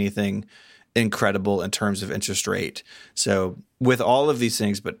not doing anything incredible in terms of interest rate. So with all of these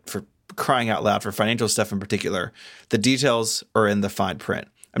things, but for crying out loud, for financial stuff in particular, the details are in the fine print.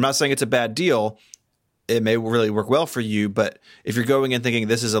 I'm not saying it's a bad deal. It may really work well for you, but if you're going in thinking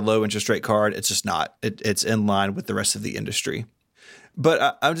this is a low interest rate card, it's just not. It's in line with the rest of the industry.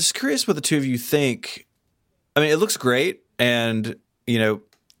 But I'm just curious what the two of you think. I mean, it looks great. And, you know,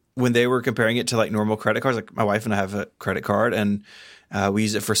 when they were comparing it to like normal credit cards, like my wife and I have a credit card and we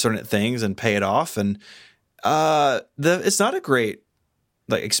use it for certain things and pay it off. And it's not a great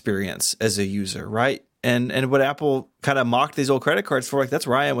like experience as a user, right? And what Apple kind of mocked these old credit cards for, like, that's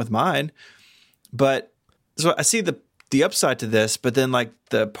where I am with mine. But so I see the upside to this, but then like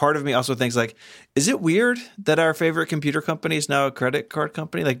the part of me also thinks like, is it weird that our favorite computer company is now a credit card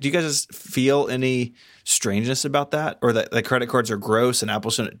company? Like, do you guys just feel any strangeness about that, or that like credit cards are gross and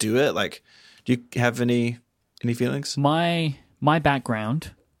Apple shouldn't do it? Like, do you have any feelings? My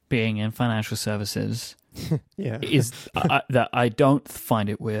background being in financial services is that I don't find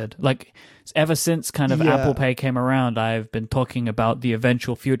it weird. Like, ever since kind of Apple Pay came around, I've been talking about the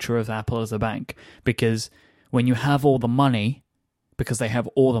eventual future of Apple as a bank, because when you have all the money, because they have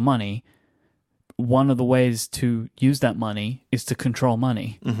all the money, one of the ways to use that money is to control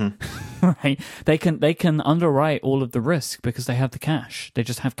money, right? They can underwrite all of the risk because they have the cash. They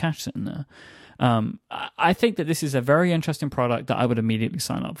just have cash sitting there. I think that this is a very interesting product that I would immediately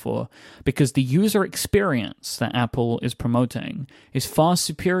sign up for, because the user experience that Apple is promoting is far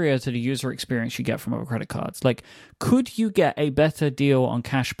superior to the user experience you get from other credit cards. Like, could you get a better deal on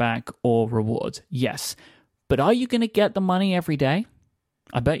cashback or rewards? Yes. But are you going to get the money every day?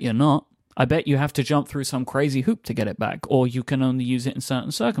 I bet you're not. I bet you have to jump through some crazy hoop to get it back, or you can only use it in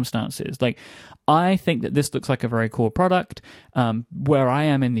certain circumstances. Like, I think that this looks like a very cool product. Where I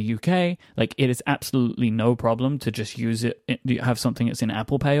am in the UK, like, it is absolutely no problem to just use it, have something that's in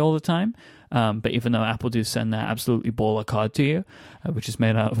Apple Pay all the time. But even though Apple do send that absolutely baller card to you, which is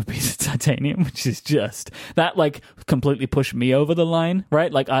made out of a piece of titanium, which is just, that like completely pushed me over the line,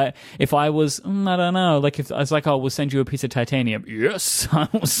 right? Like, if I was, I don't know, like if I was like, oh, we'll send you a piece of titanium. Yes, I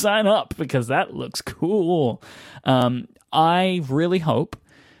will sign up because that looks cool. I really hope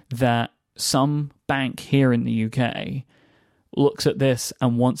that some bank here in the UK looks at this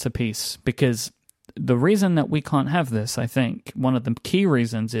and wants a piece, because the reason that we can't have this, I think, one of the key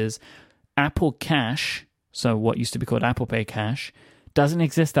reasons is Apple Cash, so what used to be called Apple Pay Cash, doesn't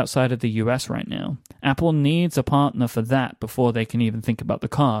exist outside of the US right now. Apple needs a partner for that before they can even think about the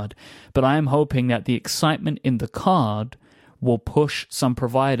card. But I am hoping that the excitement in the card will push some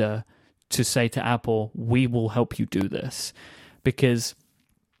provider to say to Apple, we will help you do this. Because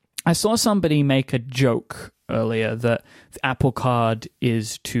I saw somebody make a joke earlier that the Apple Card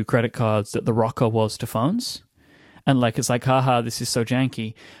is to credit cards that the Rocker was to phones. And like, it's like, haha, this is so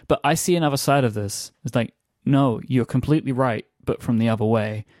janky. But I see another side of this. It's like, no, you're completely right, but from the other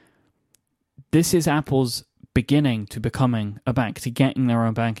way. This is Apple's beginning to becoming a bank, to getting their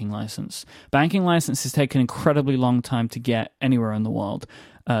own banking license. Banking licenses take an incredibly long time to get anywhere in the world.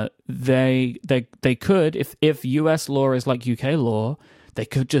 They could, if US law is like UK law, they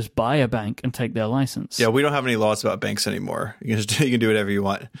could just buy a bank and take their license. Yeah, we don't have any laws about banks anymore. You can do whatever you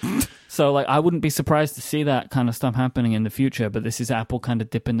want. So, like, I wouldn't be surprised to see that kind of stuff happening in the future, but this is Apple kind of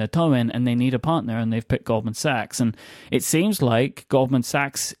dipping their toe in, and they need a partner, and they've picked Goldman Sachs. And it seems like Goldman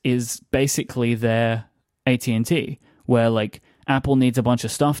Sachs is basically their AT&T, where, like, Apple needs a bunch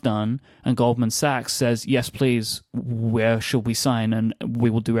of stuff done, and Goldman Sachs says, yes, please, where should we sign? And we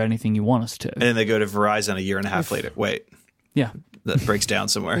will do anything you want us to. And then they go to Verizon a year and a half later. Wait. Yeah. That breaks down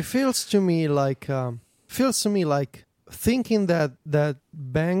somewhere. It feels to me like thinking that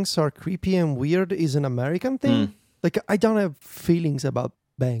banks are creepy and weird is an American thing. Like, I don't have feelings about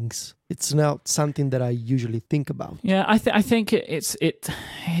banks. It's not something that I usually think about. Yeah, I think it's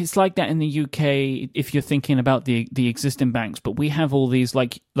like that in the UK if you're thinking about the existing banks. But we have all these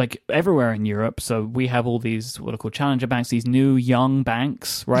like everywhere in Europe. So we have all these what are called challenger banks, these new young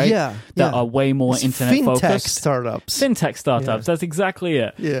banks, right? Yeah, that are way more internet focused. Fintech startups. Yeah. That's exactly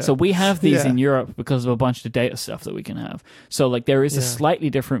it. Yeah. So we have these in Europe because of a bunch of data stuff that we can have. So like there is a slightly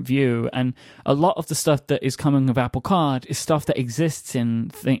different view, and a lot of the stuff that is coming with Apple Card is stuff that exists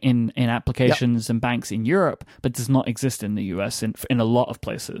in applications and banks in Europe, but does not exist in the US in a lot of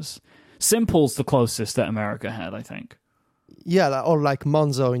places. Simple's the closest that America had, I think. Yeah, or like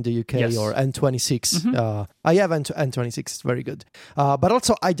Monzo in the UK, yes. or N26. Mm-hmm. I have N26, it's very good. But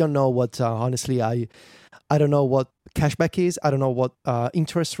also, I don't know what, honestly, I don't know what cashback is. I don't know what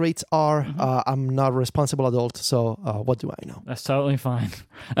interest rates are. Mm-hmm. I'm not a responsible adult, so what do I know? That's totally fine.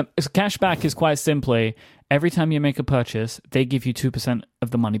 Cashback is quite simply, every time you make a purchase, they give you 2%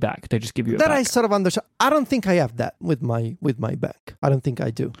 of the money back. They just give you it that back. I sort of understand. I don't think I have that with my bank. I don't think I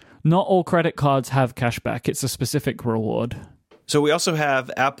do. Not all credit cards have cashback. It's a specific reward. So we also have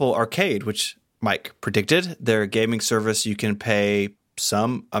Apple Arcade, which Mike predicted. Their gaming service, you can pay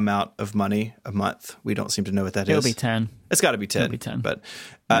some amount of money a month. We don't seem to know what that is. It'll be 10. It's got to be 10. It'll be 10. But,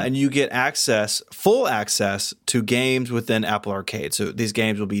 and you get full access to games within Apple Arcade. So these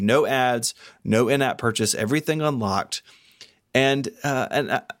games will be no ads, no in-app purchase, everything unlocked. And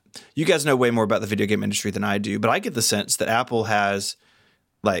you guys know way more about the video game industry than I do, but I get the sense that Apple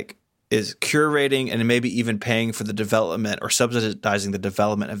is curating and maybe even paying for the development or subsidizing the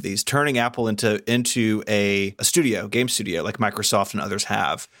development of these, turning Apple into a studio, game studio, like Microsoft and others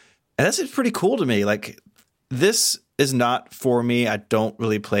have. And that's pretty cool to me. Like, this is not for me. I don't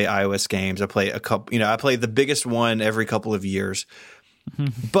really play iOS games. I play I play the biggest one every couple of years.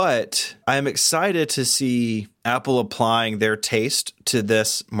 But I'm excited to see Apple applying their taste to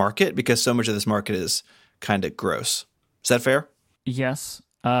this market, because so much of this market is kind of gross. Is that fair? Yes.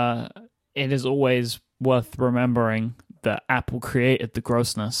 It is always worth remembering that Apple created the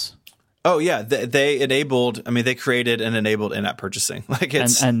grossness. Oh yeah, they created and enabled in-app purchasing,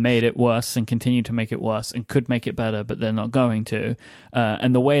 and made it worse and continue to make it worse and could make it better, but they're not going to.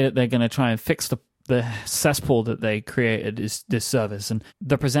 And the way that they're going to try and fix the cesspool that they created is this service. And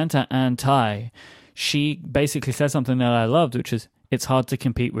the presenter Ann Tai, she basically said something that I loved, which is, it's hard to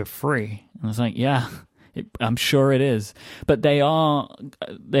compete with free. And I was like, yeah. I'm sure it is, but they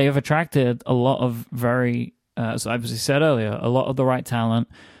have attracted a lot of very, as I said earlier, a lot of the right talent.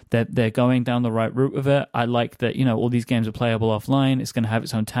 That they're going down the right route with it. I like that, all these games are playable offline. It's going to have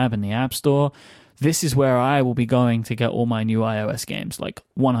its own tab in the App Store. This is where I will be going to get all my new iOS games, like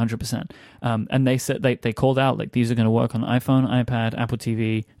 100%. And they said they called out, like, these are going to work on iPhone, iPad, Apple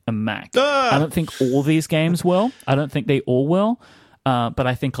TV, and Mac. I don't think all these games will. I don't think they all will. But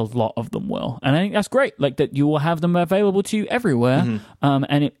I think a lot of them will. And I think that's great, like that you will have them available to you everywhere, mm-hmm.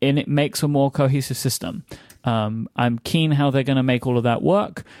 and it makes a more cohesive system. I'm keen how they're going to make all of that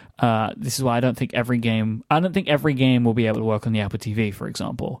work. This is why I don't think every game will be able to work on the Apple TV, for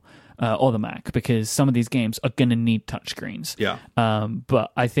example. or the Mac, because some of these games are going to need touchscreens. Yeah.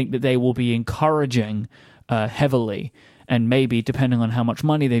 But I think that they will be encouraging heavily, and maybe depending on how much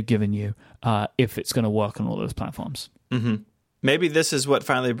money they've given you, if it's going to work on all those platforms. Mm-hmm. Maybe this is what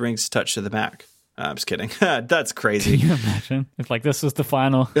finally brings touch to the Mac. I'm just kidding. That's crazy. Can you imagine if this was the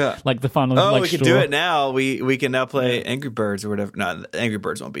final, the final? Oh, we can do it now. We can now play Angry Birds or whatever. No, Angry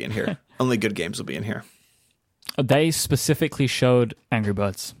Birds won't be in here. Only good games will be in here. They specifically showed Angry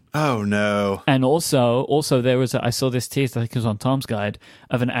Birds. Oh no! And also there was I saw this tease, I think it was on Tom's Guide,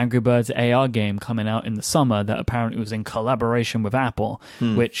 of an Angry Birds AR game coming out in the summer that apparently was in collaboration with Apple,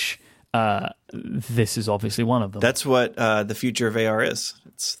 which this is obviously one of them. That's what the future of AR is.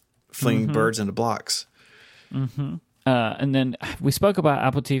 It's flinging birds into blocks. Mm-hmm. And then we spoke about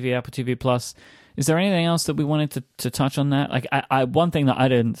Apple TV, Apple TV Plus. Is there anything else that we wanted to touch on that? Like, I one thing that I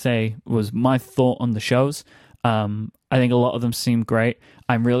didn't say was my thought on the shows. I think a lot of them seem great.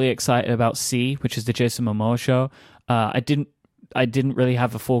 I'm really excited about C, which is the Jason Momoa show. I didn't really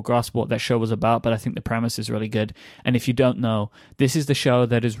have a full grasp of what that show was about, but I think the premise is really good. And if you don't know, this is the show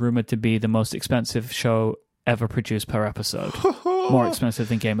that is rumored to be the most expensive show ever produced per episode. More expensive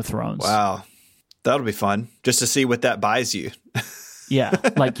than Game of Thrones. Wow. That'll be fun, just to see what that buys you. Yeah,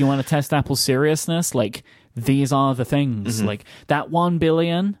 you want to test Apple's seriousness? These are the things. Mm-hmm. That 1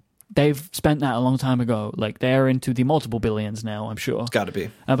 billion... They've spent that a long time ago. They're into the multiple billions now, I'm sure. It's got to be.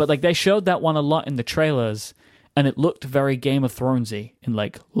 But they showed that one a lot in the trailers, and it looked very Game of Thronesy in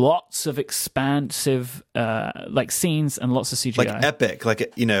lots of expansive scenes and lots of CGI. Epic.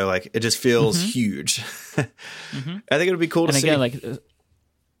 It just feels huge. I think it'll be cool to see. And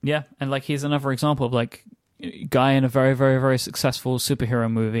again, and here's another example of a guy in a very, very, very successful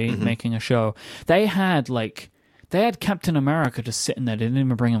superhero movie making a show. They had Captain America just sitting there. They didn't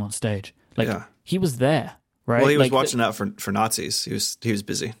even bring him on stage. He was there, right? Well, he was watching out for Nazis. He was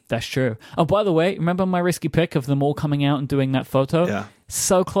busy. That's true. Oh, by the way, remember my risky pick of them all coming out and doing that photo? Yeah.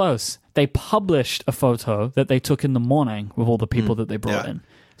 So close. They published a photo that they took in the morning with all the people that they brought in.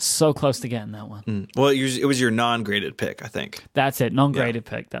 So close to getting that one. Well, it was your non-graded pick, I think. That's it. Non-graded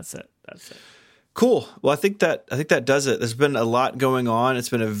pick. That's it. Cool. Well, I think that does it. There's been a lot going on. It's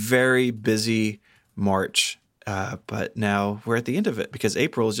been a very busy March. But now we're at the end of it because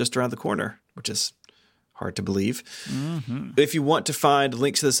April is just around the corner, which is hard to believe. Mm-hmm. If you want to find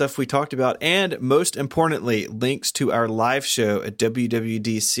links to the stuff we talked about, and most importantly, links to our live show at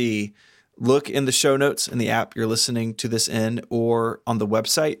WWDC, look in the show notes in the app you're listening to this in, or on the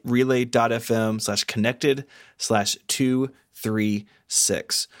website,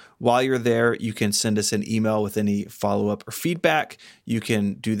 relay.fm/connected/236. While you're there, you can send us an email with any follow-up or feedback. You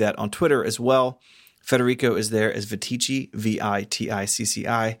can do that on Twitter as well. Federico is there as Viticci,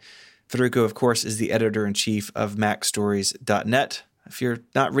 Viticci. Federico, of course, is the editor-in-chief of MacStories.net. If you're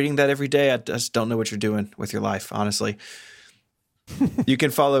not reading that every day, I just don't know what you're doing with your life, honestly. You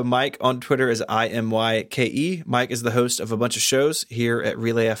can follow Mike on Twitter as IMYKE. Mike is the host of a bunch of shows here at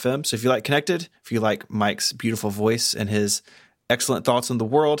Relay FM. So if you like Connected, if you like Mike's beautiful voice and his excellent thoughts on the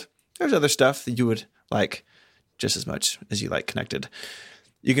world, there's other stuff that you would like just as much as you like Connected.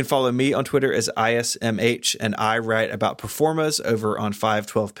 You can follow me on Twitter as ISMH, and I write about Performas over on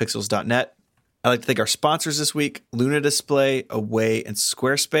 512pixels.net. I'd like to thank our sponsors this week, Luna Display, Away, and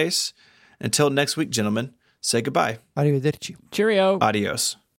Squarespace. Until next week, gentlemen, say goodbye. Arrivederci. Cheerio. Adios.